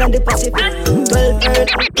it in the Pacific. 12 bird,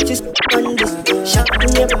 just on this. Shot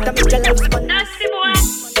in your back, make your life fun.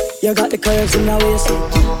 You got the curves in the waist.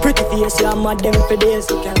 Pretty face, you mad them for days.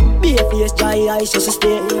 Be a face, dry eyes, just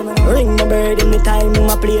stay. Ring my bird in the time, you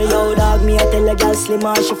ma play. Yo dog, me I tell a girl slim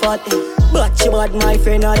and she fat. But she bad, my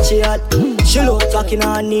friend, not she hot. She look talking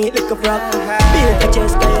on neat like a prop. Be a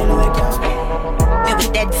chest, I know I can. You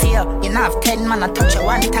be dead fear. You know have 10 man, I touch you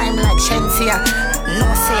one time like Shensia. No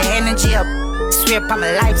say energy up. Swear upon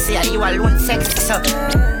my life, say you alone sexy, so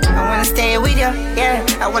I wanna stay with you, yeah.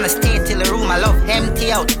 I wanna stay till the room I love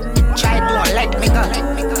empty out. Try don't let me go.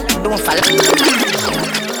 Don't fall.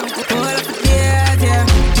 Pull up for days, yeah.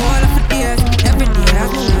 Pull up for days. Every day I'm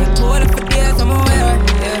like, pull up for days, I'm aware,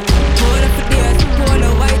 yeah. Pull up for days. Pull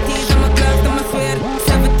up white tees, I'm a glass, I'm a sweat.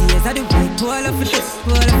 7 days I do white. Pull up for this,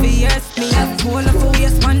 pull up for years. Me have pull up for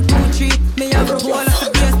years, 1, 2, 3. Me have pull up for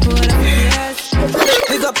days, pull up for years.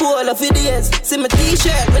 We got pull up for days. See my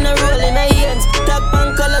t-shirt when I roll in the ends. Tag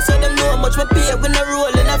bank color so them know how much my pay. When I roll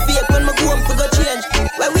in a fake, when my go home for go change.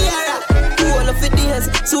 Where we are at? Pull up for days.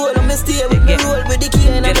 So when I stay with me roll with the key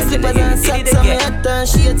and I'm slippers and socks. And my hat and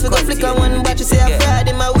shades. We go flick on one batch. You say I fried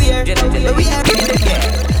in my weird. Where we are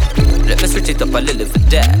at? Let me switch it up a little for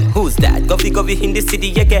that. Who's that? Govy in the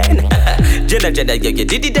city again. Jenna, you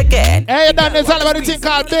did it again. Hey, you done this all about the thing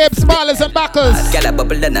called Babes, Ballers and Backers.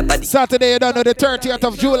 Saturday, you done on the 30th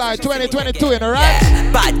of July 2022, you know, right?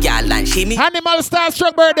 Yeah. Bad gal and shimmy. Animal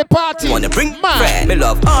Starstruck birthday party. Wanna bring my friend? Me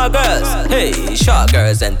love all girls. Hey, short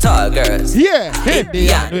girls and tall girls. Yeah,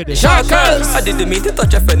 Indian with the short girls. I didn't mean to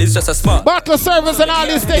touch a friend, it's just a smart. Bottle service and all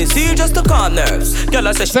these things. See you just to calm nerves. Girl,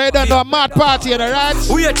 I say you done do a mad party, you know, right?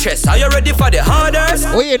 We a chess, are you ready for the harders?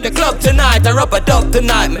 We in the club tonight, I rub a dub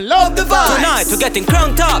tonight. Me love the vibe. Tonight, we're getting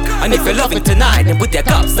crunked up. And if you love it tonight, then put your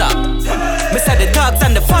cups up. Me said the dogs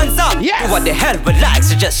and the fun's up. Yes. What the hell would like,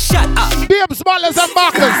 so just shut up. Babes, Ballers and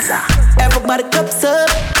Backers. Everybody cups up.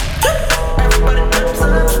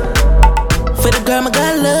 For the girl, my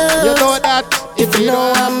got love. You know that. If you know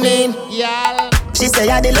what I mean. Yeah. She say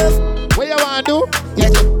I did love. What you wanna do? Yeah.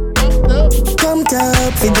 Come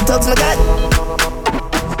top, feed the dogs, my God.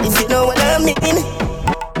 If you know what I mean.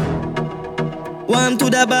 One to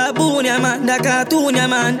the baboon, yeah man. The cartoon, yeah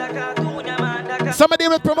man. Somebody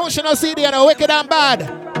with promotional CD and a wicked and bad.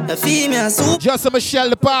 A female soup. Just a Michelle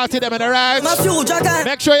the party them in the right.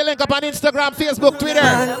 Make sure you link up on Instagram, Facebook, Twitter.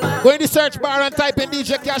 Go in the search bar and type in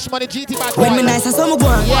DJ Casshmoney Gtbadboi. When me nice, I saw me go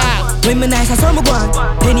on. Yeah. When me nice, I saw me go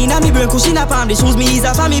on. Penny na me brain, cushion up on the shoes, me is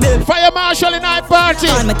a family bill. Fire Marshal in night party.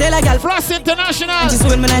 And me tell a girl, Frost International. just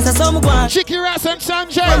when me nice, I saw me go on. Chicky Ras and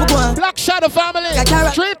Sanjay. Black Shadow Family.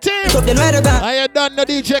 Street Team. Top then right around. I done the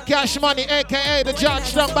DJ Casshmoney, aka the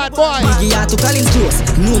Georgetown Bad Boy. Biggie had to call him close.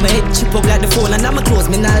 No me head chip up like the phone and I'm a close.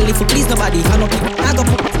 Me not live for please nobody. I know I go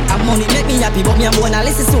put I'm money make me happy, but me and born a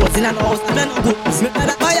listen souls in an house. I'm not good. Me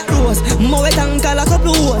better buy a rose. More wet and call a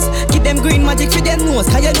couple hoes. Keep them green magic for them nose.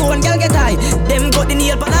 How you know one girl get high? Them got the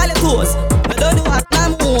nail on all your toes. I don't know what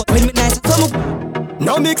I'm on. When me nice, come up.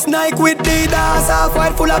 No mix Nike with Adidas, half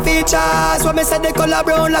white full of features. When me say the color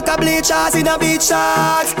brown like a bleachers in a beach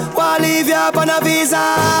shorts. Wanna leave you up on a visa.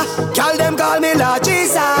 Girl them call me Lord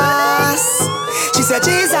Jesus. She said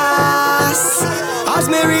Jesus. As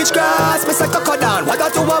me reach grass, me say cocoa down. What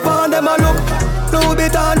got to have on them a look. Blue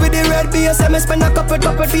bit on with the red base. And me spend a couple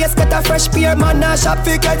face. Get a fresh pair, man. Now shop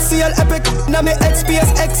fi get seal. Epic, now me head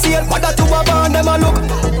space exhale. What got to have on them a look.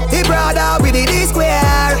 He brother with the D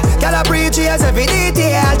square. Girl a preach yes every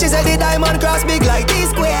detail. She said the diamond cross big like D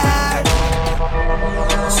square.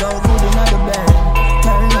 So good in the bed.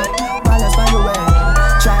 Turn up, balance by your way.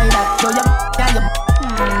 Try that, so you and you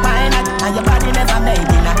why not? And your body never made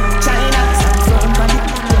in a China. Some from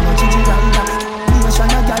the chichi tighter.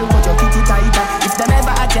 Nation a girl put your kitty tighter. If them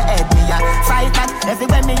ever at your head, me a fight back.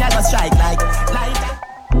 Everywhere me a go strike like that.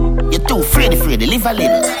 You're too Freddy, live a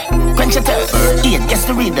little. Quench your thirst, eat, guess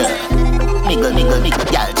the reader. Niggle,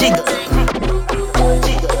 y'all jiggle.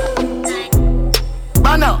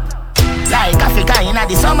 Bono, like Africa in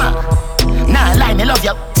the summer. Nah, lie, me love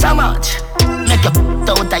you so much. Make you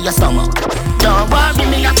out of your stomach. Don't worry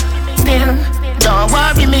me up, still. Don't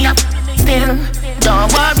worry me up, still.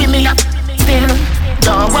 Don't worry me up, still.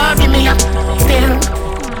 Don't worry me up, still.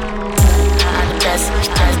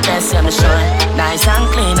 Best, I'm sure. Nice and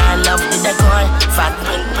clean, I love the decor. Fat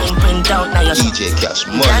print out, now you're DJ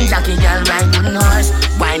Casshmoney. Young jockey girl ride wooden horse.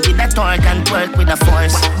 Wind it that torque and twerk with a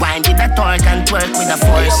force. Wind it that torque and twerk with a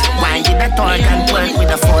force. Wind it that torque and twerk with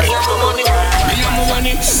a force.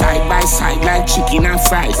 Side by side like chicken and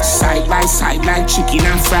fries. Side by side like chicken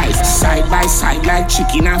and fries. Side by side like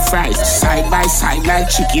chicken and fries. Side by side like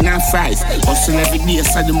chicken and fries. Hustle every day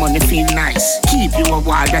so the money feel nice. Keep you a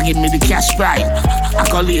wall that give me the cash prize. I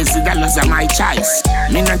call lazy dollars are my choice.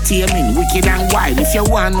 Me not taming, wicked and wild. If you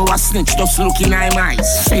want to a snitch, just look in my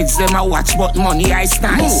eyes. Feds them a watch, but money I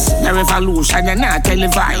nice. The revolution, they not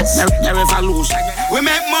televised. The revolution. We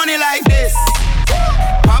make money like this.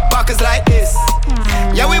 Pop pockets like this.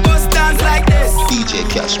 Yeah, we bust dance like this. DJ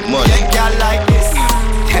Casshmoney. Yeah, girl like this.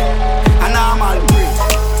 A normal breed.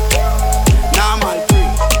 Normal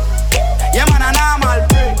breed. Yeah, man, a normal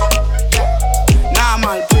breed.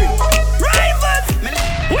 Normal breed.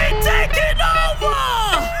 We taking over.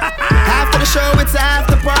 After the show, it's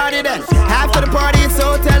after party then. After the party, it's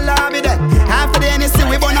hotel lobby then. After the NSC,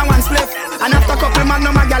 we burn a one split. And after couple man,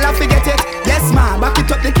 no my gal I forget it. Yes man, back it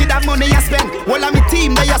up the kid have money you spend. All of me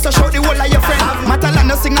team, they also show the whole of your friend. Matalan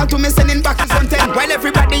no signal to me sending back his content. While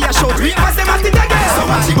everybody you show, we pass them at it again. So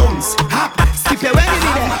watch the bones, hop, skip your way in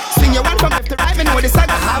there. Swing your one from left to right, me know the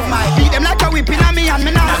saga. Have my beat them like a whipping on me and me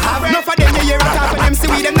not have. No for them, you hear a talk when them see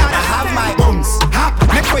we them not have my bones, hop,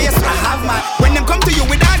 make sure you have my. When them come to you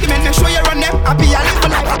with argument, make sure you run them. I be a little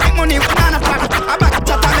like I bring money, I back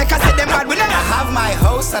chat and make I say them bad. I have my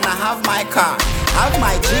house and I have my car. Have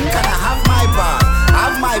my drink and I have my bar.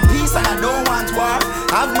 Have my peace and I don't want war.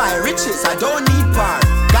 Have my riches, I don't need bar.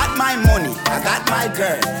 Got my money, I got my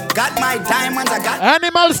girl. Got my diamonds, I got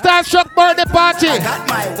Animal Star Shock Birthday Party. I got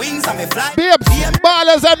my wings and me fly. Babes,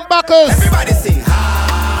 ballers and buckles. Everybody sing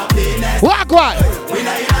happiness. Walk one. We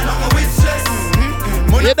not even know my wish list.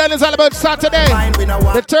 You done is all about Saturday,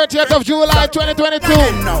 the 30th of July 2022.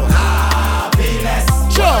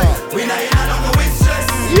 Sure. We not even know my wish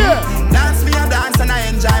list. Yeah. Dance me a dance and I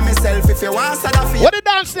enjoy myself. If you want to what the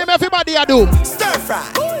dance name everybody a do? Stir fry.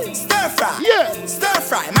 Stir fry. Yeah. Stir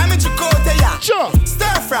fry. Mami Chicote ya. Sure.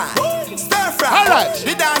 Stir fry. Stir fry. Alright.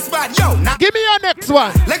 The dance bad. Yo. Now give me your next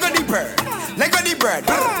one. Lego the bird. Lego the bird.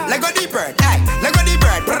 Lego the bird. Hey. Lego the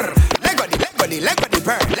bird. Lego the bird. Lego the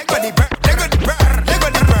bird. Lego the bird. Lego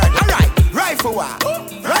the bird. Alright. Rifle war.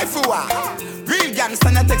 Rifle war. Real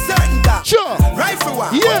gangsta not take certain talk. Sure. Rifle war.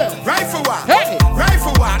 Yeah. Rifle war. Hey.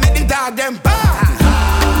 Rifle war. Make the dog them bad.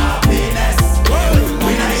 Happiness.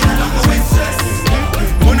 We not even know my wish list.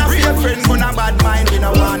 We not real friends. We not bad mind. We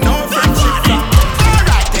not want no friendship.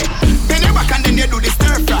 Alright then. Then you back and then you do the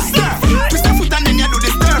stir fry. Twist your foot and then you do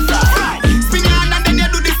the stir fry. Spin your hand and then you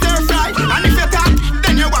do the stir fry. And if you talk,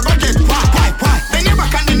 then you are gonna get why? Then you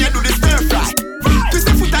back and then you do the stir fry. Twist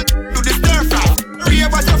your foot and do the stir fry.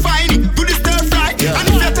 Rave as you find it, do the stir fry. And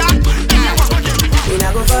if you talk, then you are gonna get we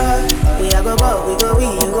not go far, we a go go, we go we,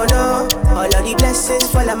 you go know. All of the blessings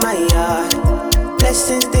fall on my yard.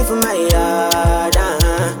 Blessings stay for my yard,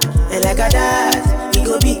 And like a dad, he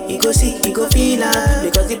go be, he go see, he go feel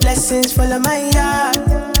because the blessings fall on my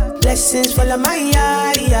yard. Blessings fall on my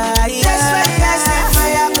yard, That's why I set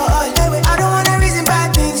my alcohol. I don't wanna reason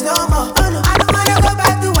bad things no more. I don't wanna go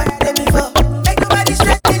back to what I did before. Make nobody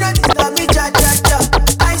stress me, not disturb me, cha.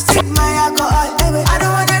 I stick my alcohol. I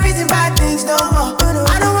don't wanna reason bad things no more.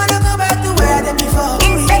 I don't wanna go back to where I did before.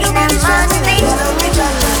 Make nobody stress me, not disturb me, cha.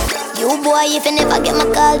 if you never get my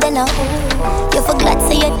call, then I you forgot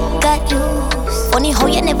say you got used. Funny how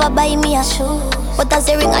you never buy me a shoe, but as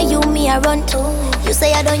a ring I you me I run to. You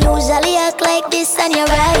say I don't usually act like this and you're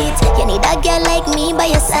right. You need a girl like me by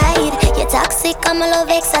your side. You're toxic, I'm a love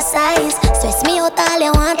exercise. Stress me out, all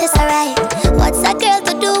you want is alright. What's a girl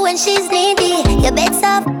to do when she's needy? Your bed's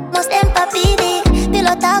soft, most empathy.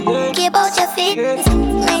 Pillow talk, care about your feelings.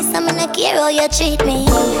 Nice, I'm gonna care how you treat me,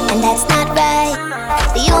 and that's not right.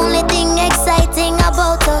 The only thing exciting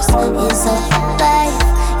about us is a life.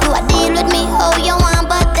 You a deal with me how you want,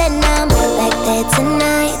 but then I'm like that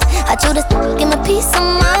tonight. I do this, give me peace of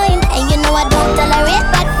mind. And you know I don't tolerate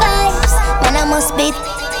bad vibes. Man, I must be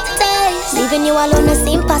tight. Leaving you alone no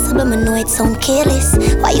seem possible, I know it sound careless.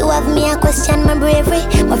 Why you have me, I question my bravery.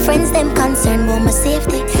 My friends, them concerned about my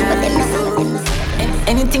safety, but them not.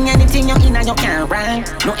 Anything you in and you can't run.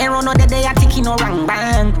 No error, no day I think you no wrong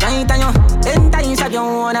bang. Right on you, 10 times have you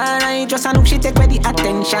won alright. Just a look, she take away the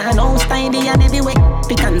attention. No style and everywhere,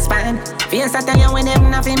 pick and span. Face I tell you when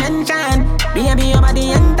them nothing mention. Baby, your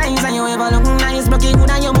body and times and you ever look nice. Looking good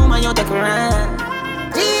and your mama, you take run.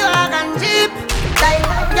 G-Wagon Jeep, like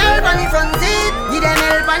girl on the front seat. Give them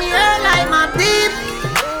help on the air like my deep.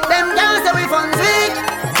 Them girls say we fun sweet.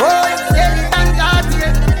 Boy, tell it and God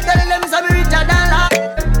here. Tell them some richer than life.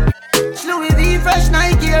 Louis V fresh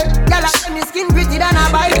Nike gear. Girl, I me skin pretty than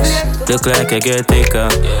a bike plate. Look like I get thicker.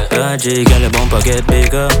 RG, girl, the bumper get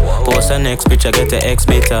bigger. Post the next picture, get the X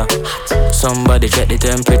beta. Somebody check the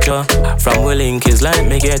temperature. From willing kids like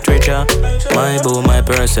me get richer. My boo, my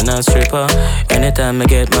personal stripper. Anytime I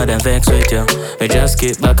get mad and vex with you, me just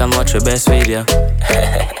kick back and watch your best video.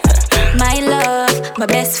 My love, my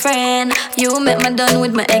best friend. You make me done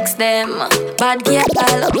with my ex them. Bad girl,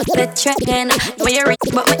 I love the trend. Where you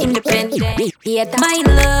rich but my independent. My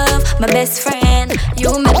love, my best friend.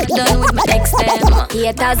 You make me done with my ex them.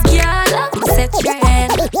 Haters girl, I'm a set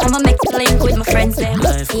trend. I'ma make a link with my friends them.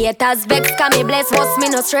 Haters vex, can me bless, what's me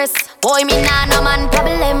no stress. Boy, me nah no man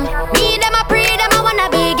problem. Me them a pray, them a wanna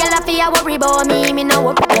be. Girl, I fear worry about me, me no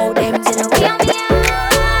worry about them. You know we on me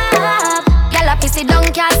up. Girl, I pissy down,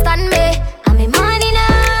 can't stand me. I'm in money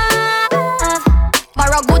now.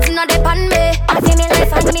 Borrow goods, no depend me. I feel me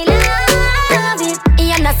life and me love it.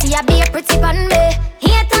 You know see I be a pretty pan me.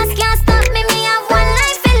 Haters can't stop me, me have one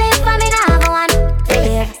life to live. I mean I have one.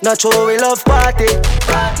 Not sure we love party.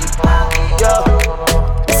 Yo,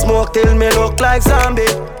 smoke till me look like zombie.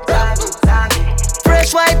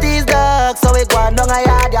 Fresh white is dark, so we go on down a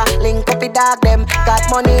yard, yeah. Link up the dog them. Got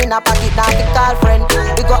money in a pocket, now we call friend.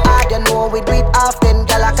 We go hard, you know we do it often.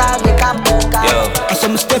 Girl, I call me top. I saw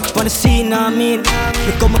me step on the scene, I mean.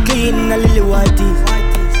 Look how me clean, a lily white teeth.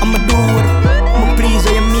 I'ma do it, I'ma please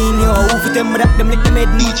what you mean, yo. Who for them that them like them head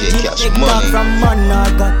DJ Casshmoney from man, I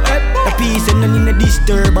got the peace and none in the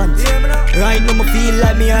disturbance. Right now me feel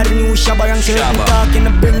like me are the new Shabba and certain talking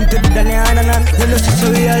to bring to the Daniana. You know see so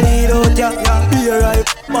we a lead out, yeah. Be a right,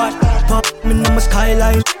 but pop me in my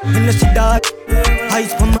skyline. You know see that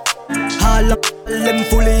eyes from my all up, them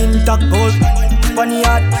fully intact, gold. Funny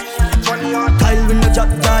heart, Kyle with no jack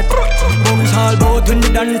that. Bones all bout when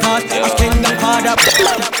they done part. I can't get hard up.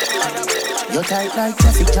 You're tight like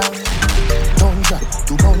traffic jam. Bunga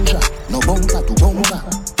to bunga, no bunga to bunga.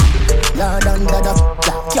 Lord and dada,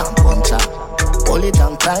 can't puncture. Hold it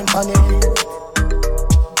and climb on it.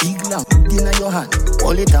 Big lamp in your hand.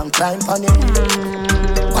 Hold it and climb on it.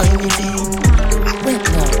 Wine it in. Wait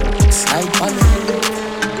now, slide on it.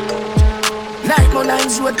 Like my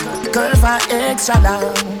lines would curve are extra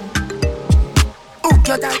long. Hook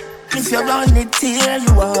your tight, if you run it, tear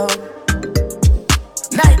you up.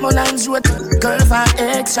 Like my lines would curve are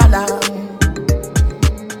extra long.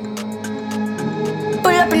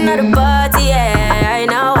 Pull up another party, yeah. I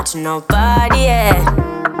ain't not watching nobody, yeah.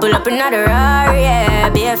 Pull up another Rari, yeah.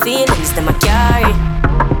 Bare feelings that I carry.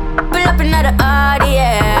 Pull up another Audi,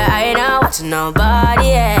 yeah. I ain't not watching nobody,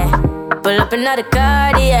 yeah. Pull up another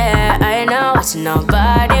card, yeah. I ain't not watching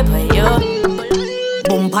nobody but you.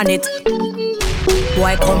 Bump on it.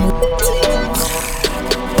 Boy, come.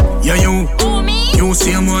 Yeah, you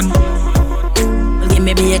same one. Give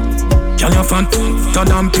me beat. Girl, you fat, so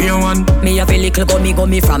damn pure one. Me a feel little go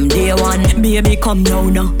me from day one. Baby, come now.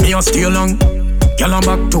 Me a stay long. Girl, I'm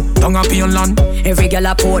back to tongue a pale land. Every girl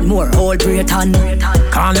a port more, whole Britain.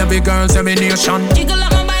 Call every girls, every nation. Jiggle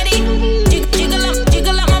up my body. Jiggle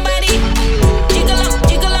up my body. Jiggle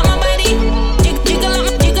up my body. Jiggle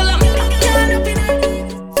up.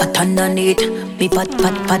 Pat underneath, me pat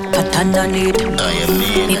underneath.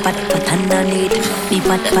 Me pat underneath, me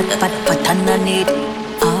pat underneath.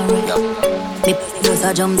 Alright, me just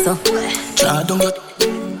a jump so. Try down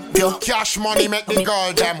your you. Casshmoney make the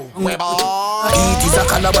girl them webber. It is a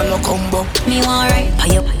calabar no combo. Me want right,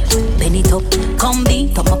 pay up, bend it up, come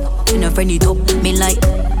beat up, you know friend it up. Me like,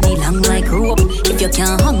 me long like rope. If you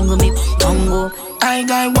can't hang with me, tango. I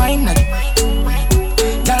got wine,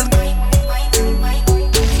 girl. You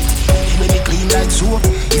make me clean like soap.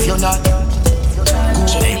 If you're not,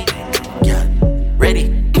 yeah,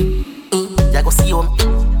 ready. Yeah, go see you.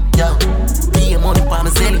 Yo, be a money palm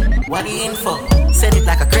and send it. What you in for? Send it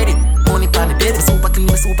like a credit. Money palm the bed, super clean,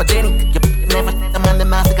 super Jenny. You never the man the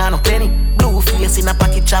master got no penny. Blue face in a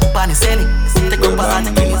packet chop and sell it. Take up a hand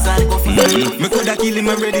and kill his eye, go for it. Me coulda kill him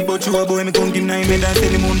already, but you a boy, me come give 9 men and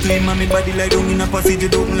tell him on to him. And me body like down in a passage,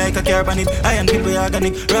 it open like a car bonnet. I am people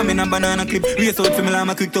organic, ramen and banana clip. Race out for me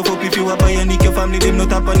llama quick to fuck if you a buy a nick. Your family them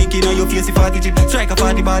not a panic in your face, 40 chip. Strike a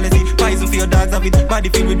 40 ball, see. Poison for your dogs have it. Body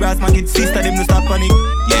filled with brass maggots, sister them no stop panic.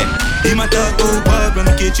 Yeah, him a talk about bad, when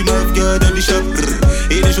I catch him off guard at the shop.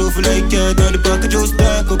 He the show for like yard, now the pack just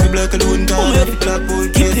dark up the black alone car. The black boy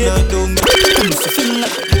case that down.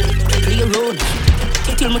 Clear road.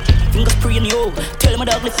 Tell me fingers praying yo. Tell me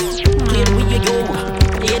dog let's play the way you yo.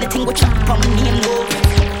 Yeah, the thing go chop on me and go.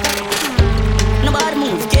 Nobody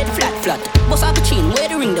move, get flat. Boss up the chain, where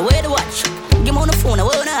the ring, the way the watch. Give me on the phone, I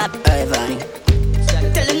wanna happy. Ivan.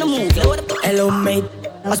 Tell him to move, load up. Hello mate,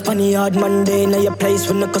 I spun the hard Monday. Now your place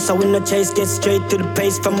when the cause I win the chase. Get straight to the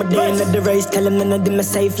pace from a day into the race. Tell him none of them are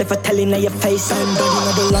safe. Left a telling now your face. I'm done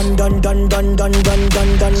in the London, done.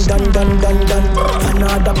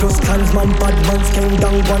 Another plus clans, man, bad ones came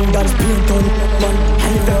down, one dance, beat on, man.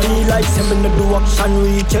 And if you real life, send me do action,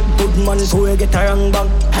 we check good man, so we get a wrong bang.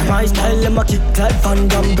 My style, them a kick like Van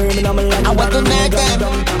Damme, Birmingham, London. I want to make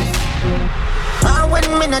them. When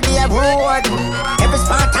me not the road, every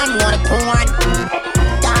spot I'm on the corn.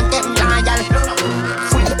 Can't get loyal,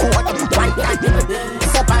 full of code, one time.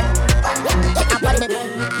 It's a bad, take up on me,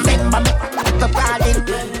 remember me, the ballin',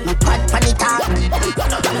 no pot panita,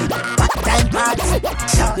 pot time parts.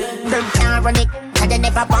 So, them can't run it, cause they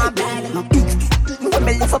never bomb. No, when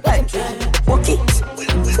me live up and walk it,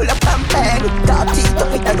 full of campaign, top teeth up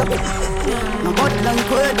with a rubber. No bud long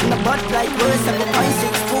good, no bud like worse,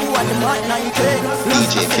 7.62 at the mud 9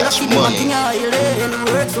 DJ Casshmoney.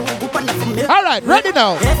 Alright, ready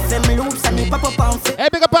now. Hey,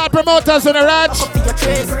 big up all promoters on the ranch.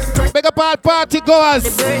 Big up all party goers.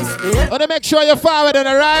 Wanna make sure you're forward on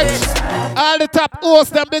the ranch. All the top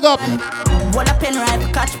hosts them big up.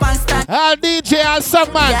 All DJ, all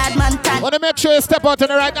songman. Wanna make sure you step out on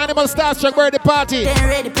the right animal starstruck birthday party.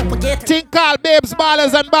 Think call babes,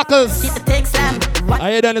 ballers and buckles.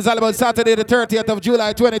 Are you done? It's all about Saturday the 30th of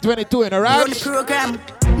July 2022 in the ranch.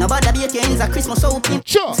 Nobody be at your ends at Christmas open.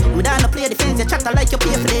 Sure. We don't play the fence, you chatter like you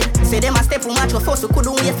pay for them. Say them a step from match, force, we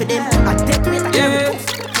couldn't wait for them. I take to it, I can't.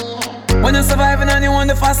 When you're surviving and you want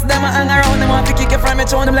the fast, them I hang around, them want to kick you from your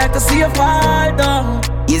throne, them like to see you fall down.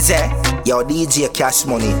 Is that your DJ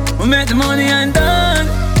Casshmoney? We make the money and done.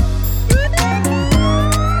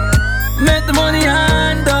 Make the money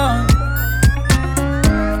and done.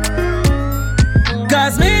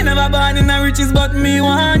 Cause me never born in the riches, but me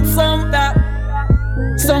want some that.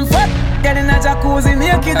 Some fuck, get in a jacuzzi,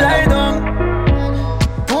 naked lie down.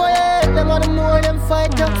 Boy, them want to know them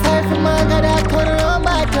fight up, fight for my God, I turn around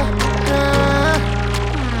back up.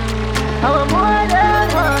 I'm a boy,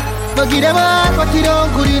 them one. But give them a heart, but it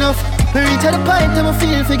don't good enough. Me reach at the point, I'm a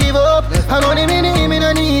feel to give up. I know them in the him,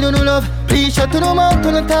 I need no love. Please shut to the mouth,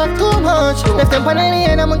 don't talk too much. Left them on the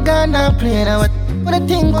end, I'm a gun, I'm playing out. When I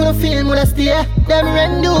think, when I feel, when I stay, them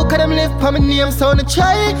run do, cause them live for my name, so I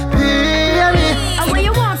try, hear me. What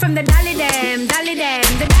you want from the dolly them, the dolly them?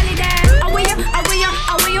 What you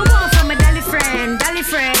want from a dolly friend? What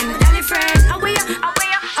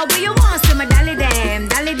you want from a dolly them? Yeah.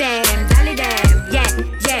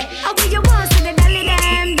 What you want from the dolly them?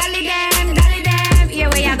 Yeah,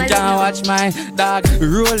 where you gonna Can't watch my dog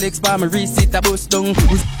Rolex by my receipt, a bust down.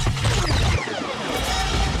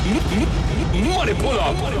 Money pull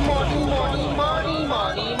up.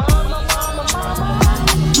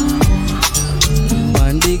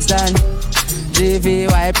 One big stand,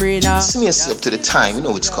 JVY pre now. See yourself to the time, you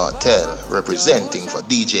know it's cartel. Representing for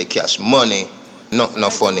DJ Casshmoney.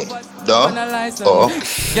 Not funny. Dog? Oh.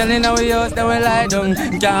 Girl in our house, then we lie down.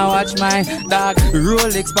 Can't watch my dog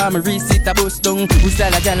Rolex by my receipt, a bust down. We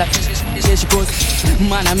sell a girl she goes.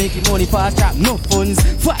 Man, I make money fast trap, no funds.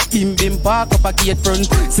 Fuck him, bim park up a gate front.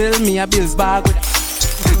 Sell me a bills bag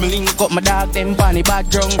with me link up my dog, them funny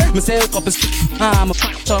background. Me sell couple I'm a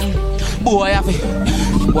tongue. Boy, I feel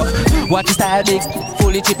what the style big.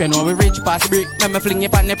 Fully chip, you know we rich past brick. Let me fling you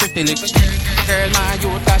on the pretty lick. Girl, my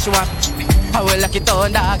youth, cause she want I will lock it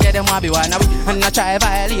on, dog, get them want be one away. And I try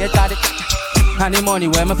violate all it. And the money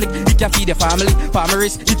where my flick, it can feed the family.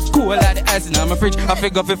 Farmers, it's cool like the ice in my fridge. I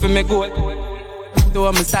figure if me go. Though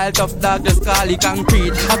I'm a style tough dog, just call it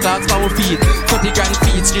concrete. I talk power feet, 40 grand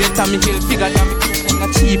feet, straight to me kill figure that me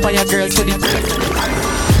and cheap on your girl so the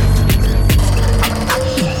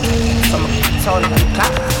sound like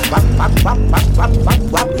clap. Wap wap wap wap wap wap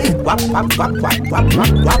wap wap wap wap wap wap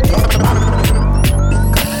wap wap.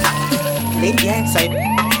 Lick yeah, side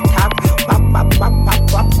tap. Wap wap wap wap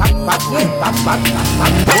wap wap wap wap wap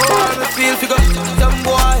wap. Boy, me feel fi go some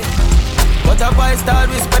boy. But a boy start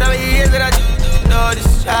whisper that we hear that know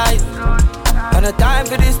this shy. And the time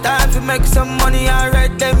for this time to make some money and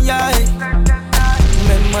read them yeah.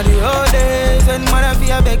 Remember the old days when man I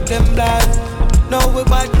feel beg them blind. Now we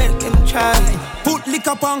bad make them try. Put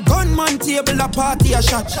liquor on gunman table, a party a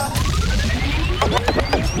shot.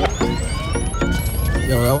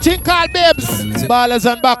 Think called Babes, ballers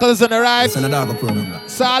and buckles on the right.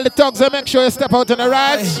 So all the thugs, make sure you step out on the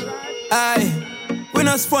right. Aye. We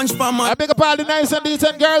no sponge for man. I big up all the nice and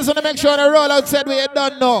decent girls and make sure they roll outside we ain't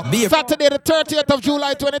done now. Saturday the 30th of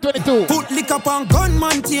July 2022. Put liquor on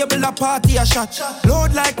gunman table, a party a shot.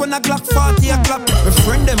 Load like when a Glock 40 o'clock. My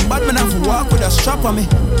friend them bad man have to walk with a strap on me.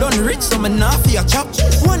 Done rich so me not for a chop.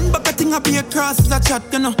 One bucket thing I be a cross is a chat,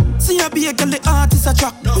 you know. See I be a girl the artist a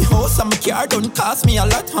track. The house and my car don't cost me a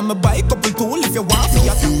lot. And my bike couple tool if you want for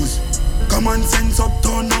your use. Common sense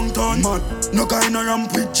uptown, downtown, man. No kind of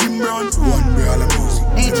ramp with Jim Brown. One way all the music.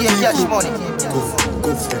 DJ Casshmoney.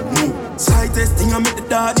 Go for it, no. Slightest thing I make the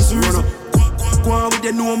daddies run up. Go on with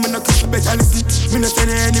the no, me no catch better listen. Me no send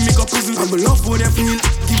the enemy go prison. I'm love for them feel.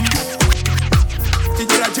 Did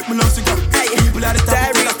you like chip me love cigar? People at the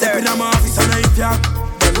top, I step in my office and I hit ya.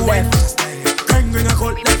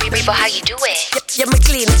 People, how you do it? Yeah, me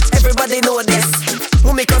clean, everybody know this.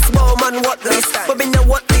 Mummy cause small man what this. But me know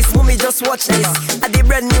what this, mummy just watch this. I did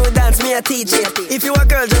brand new dance, me a teach it. If you a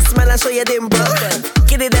girl, just smile and show your dimple.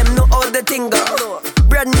 Kitty them know all the thing go.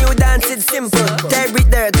 Brand new dance, it's simple. Terry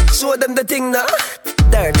dirt, show them the thing now.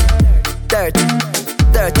 Dirt, dirt,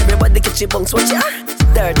 dirt. Everybody get your bunks, watch ya.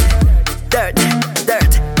 Dirt, dirt,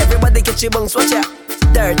 dirt. Everybody get your bunks, watch ya.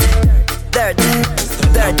 Dirt, dirt,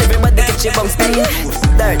 dirt. Everybody get your bunks, dirt,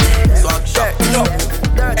 dirt, dirt,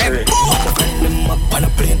 dirt. Them up on a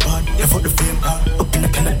plane part, yeah for the fame part. Up in the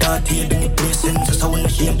Canada, here then you play sense. Just I wanna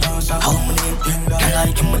shame. How many I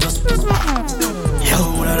like him, I just yo,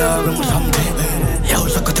 what I love him someday. Yo,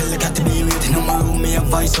 so I could tell I got to be waiting on my room. Me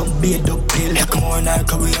advice up, be a dog pill. Yeah, come on, I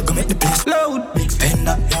go make the place loud. Big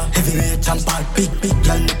spender, heavyweight champion. Big,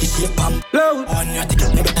 y'all make it shape pump loud. One year to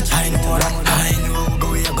get me better China. I know,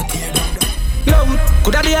 go here, go tear down. Loud,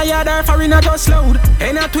 coulda be a yard or foreigner just loud.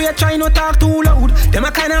 Ain't that way try not talk too loud. Them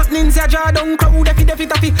a kind of ninja jaw down crowd. Defi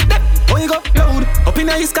taffy, dep, oh you go loud. Up in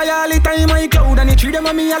the sky all the time I cloud. And you treat them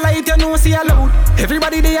a me a light, you know see a loud.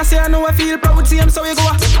 Everybody they a say I know I feel proud. See them so we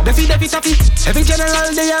go defi taffy. Every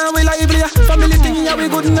general they are we lively. Family thing yeah we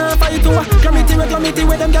good enough fight to. Clamity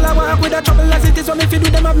where them gyal a walk with a trouble as it is. When me feed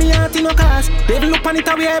with them have me heart in no class. They look on it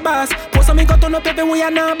a way boss. Post on me got on up every way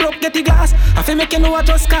and now broke get the glass. I feel make you know I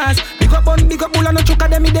just cause. Big up bull and no choke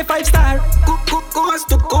them in the 5-star. Coast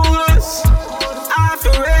to coast, off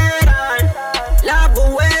your radar. Love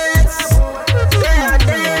awaits, they are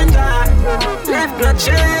danger. Left no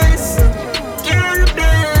chase, can't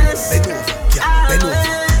replace.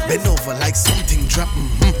 Bend over like something drop.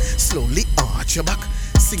 Slowly arch your back.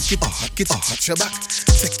 Sink it, arch your back.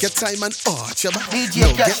 Take your time and arch your back.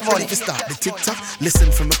 Now get ready to start the tick-tock.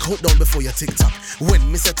 Listen from a countdown before your tick-tock.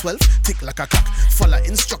 When me say 12, tick like a clock. Follow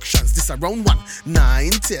instructions, this around 1,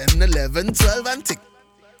 9, 10, 11, 12 and tick.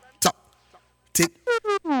 Tock, tick,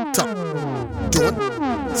 tock.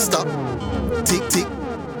 Don't stop. Tick, tick,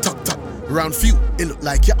 tock, tock. Round few, it look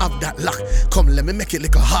like you have that luck. Come, let me make it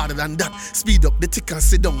look harder than that. Speed up the tick and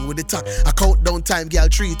sit down with the talk. I count down time, girl,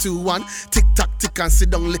 3, 2, 1. Tick tock, tick and sit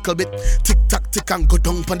down little bit. Tick tock, tick and go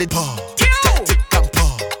down on the bar. Tick tock, tick and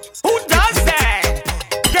pause. Who does that?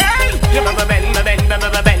 Girl, you bubba bend,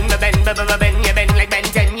 you bend like Ben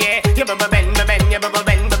 10, yeah. You bubba bend, bend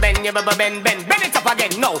it up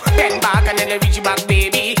again, no. Bend back and then you reach back,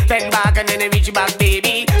 baby. Bend back and then you reach back,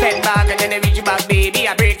 baby. Bend back and then you reach back, baby.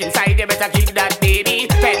 I break inside, you better kick that, baby.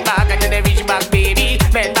 Bend back and then you reach back, baby.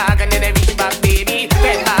 Bend back and then you reach back, baby.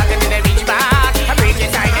 Bend back and then you reach back. I break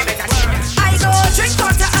inside, you better kick that. I go drink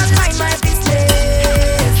water and mind my business.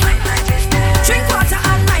 Drink water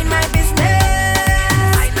and mind my business.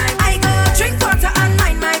 I go drink water and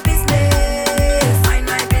mind my business.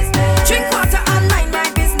 Drink water and mind my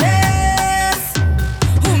business.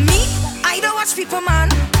 Who me? I don't watch people, man.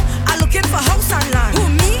 I looking for house and land. Who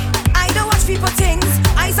me? I don't watch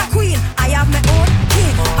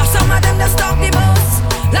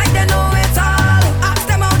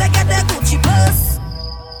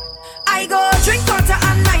go drink water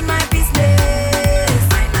and mind my business.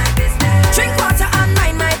 Drink water and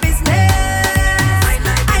mind my business.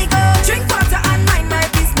 I go drink water and mind my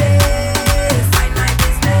business.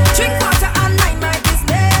 Drink water and mind my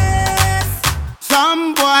business.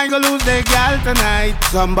 Some boy go lose their gal tonight.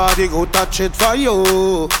 Somebody go touch it for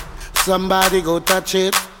you. Somebody go touch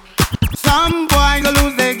it. Some boy go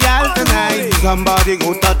lose their gal tonight. Somebody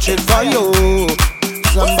go touch it for you.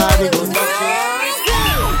 Somebody go touch it.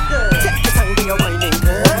 Take your time when you're whining,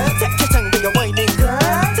 girl. Take your time when you're whining, girl.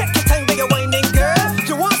 Take your time when you're whining, girl.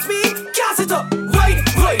 You want speed? Gas it up. Right.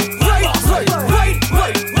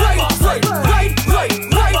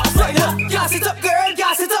 Gas it up, girl.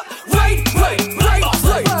 Gas it up. Right.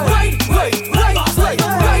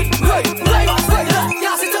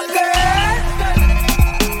 Gas it up, girl.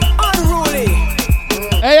 Unruly.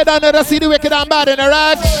 Hey, you don't know the see the wicked and bad in the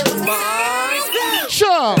right?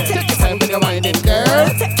 Sure. Take your time when you're whining, girl.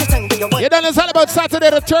 Take your time when you're whining. You done this all about Saturday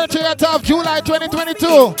the 30th of July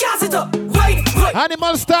 2022. Gas it up. Right.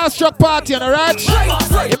 Animal Starstruck Party, alright?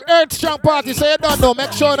 If Earth Strong Party, so you don't know,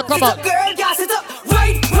 make sure to come out. Girl, gas it up.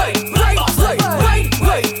 Right.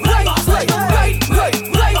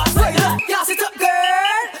 Gas it up,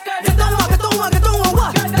 girl. Get down,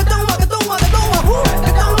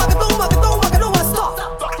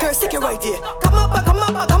 stop. Girl, stick it right there. Come up, what? Come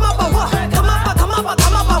up,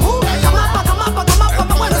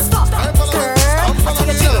 when to stop. Girl,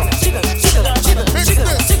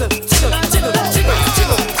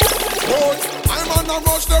 I'm on a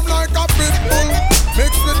rush them like a pit bull.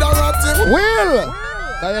 Mix with the ratty. Will!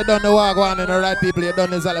 Cause you don't know what going on in the right people, you don't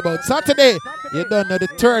know it's all about Saturday. You don't know the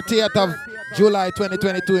 30th of July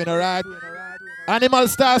 2022, you know, right? Animal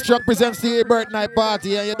Starstruck presents the birthday night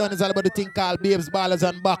party, and you don't know it's all about the thing called Babes, Ballers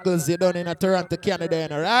and Buckles. You don't know in Toronto, Canada, you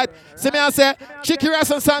know, right? See me I say, Chicky Ras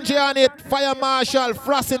and Sanjay on it, Fire Marshal,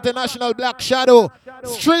 Frost International, Black Shadow,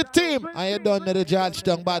 Street Team, and you don't know the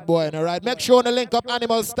Gtbadboi, you know, right? Make sure to link up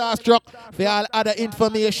Animal Starstruck for all other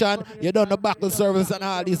information. You don't know Buckle Service and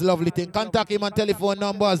all these lovely things. Contact him on telephone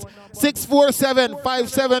numbers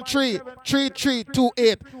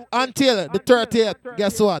 647-573-3328 until the 30th.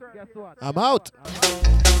 Guess what? I'm out.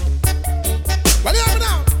 Well, you have me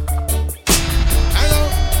now. Hello.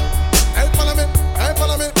 Hey,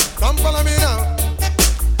 follow me. Come follow me now.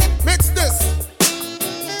 Mix this.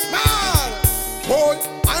 Man. Boy,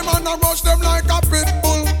 I'm on a rush them like a pit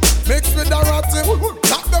bull. Mix with the ratty.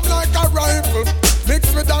 Tap them like a rifle.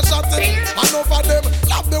 Mix with the shotty. And over them,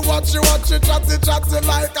 love the watch you, chatty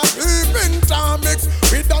like a peeping Tom mix.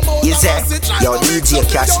 With the most yo, DJ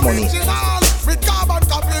Casshmoney. with carbon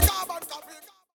copy.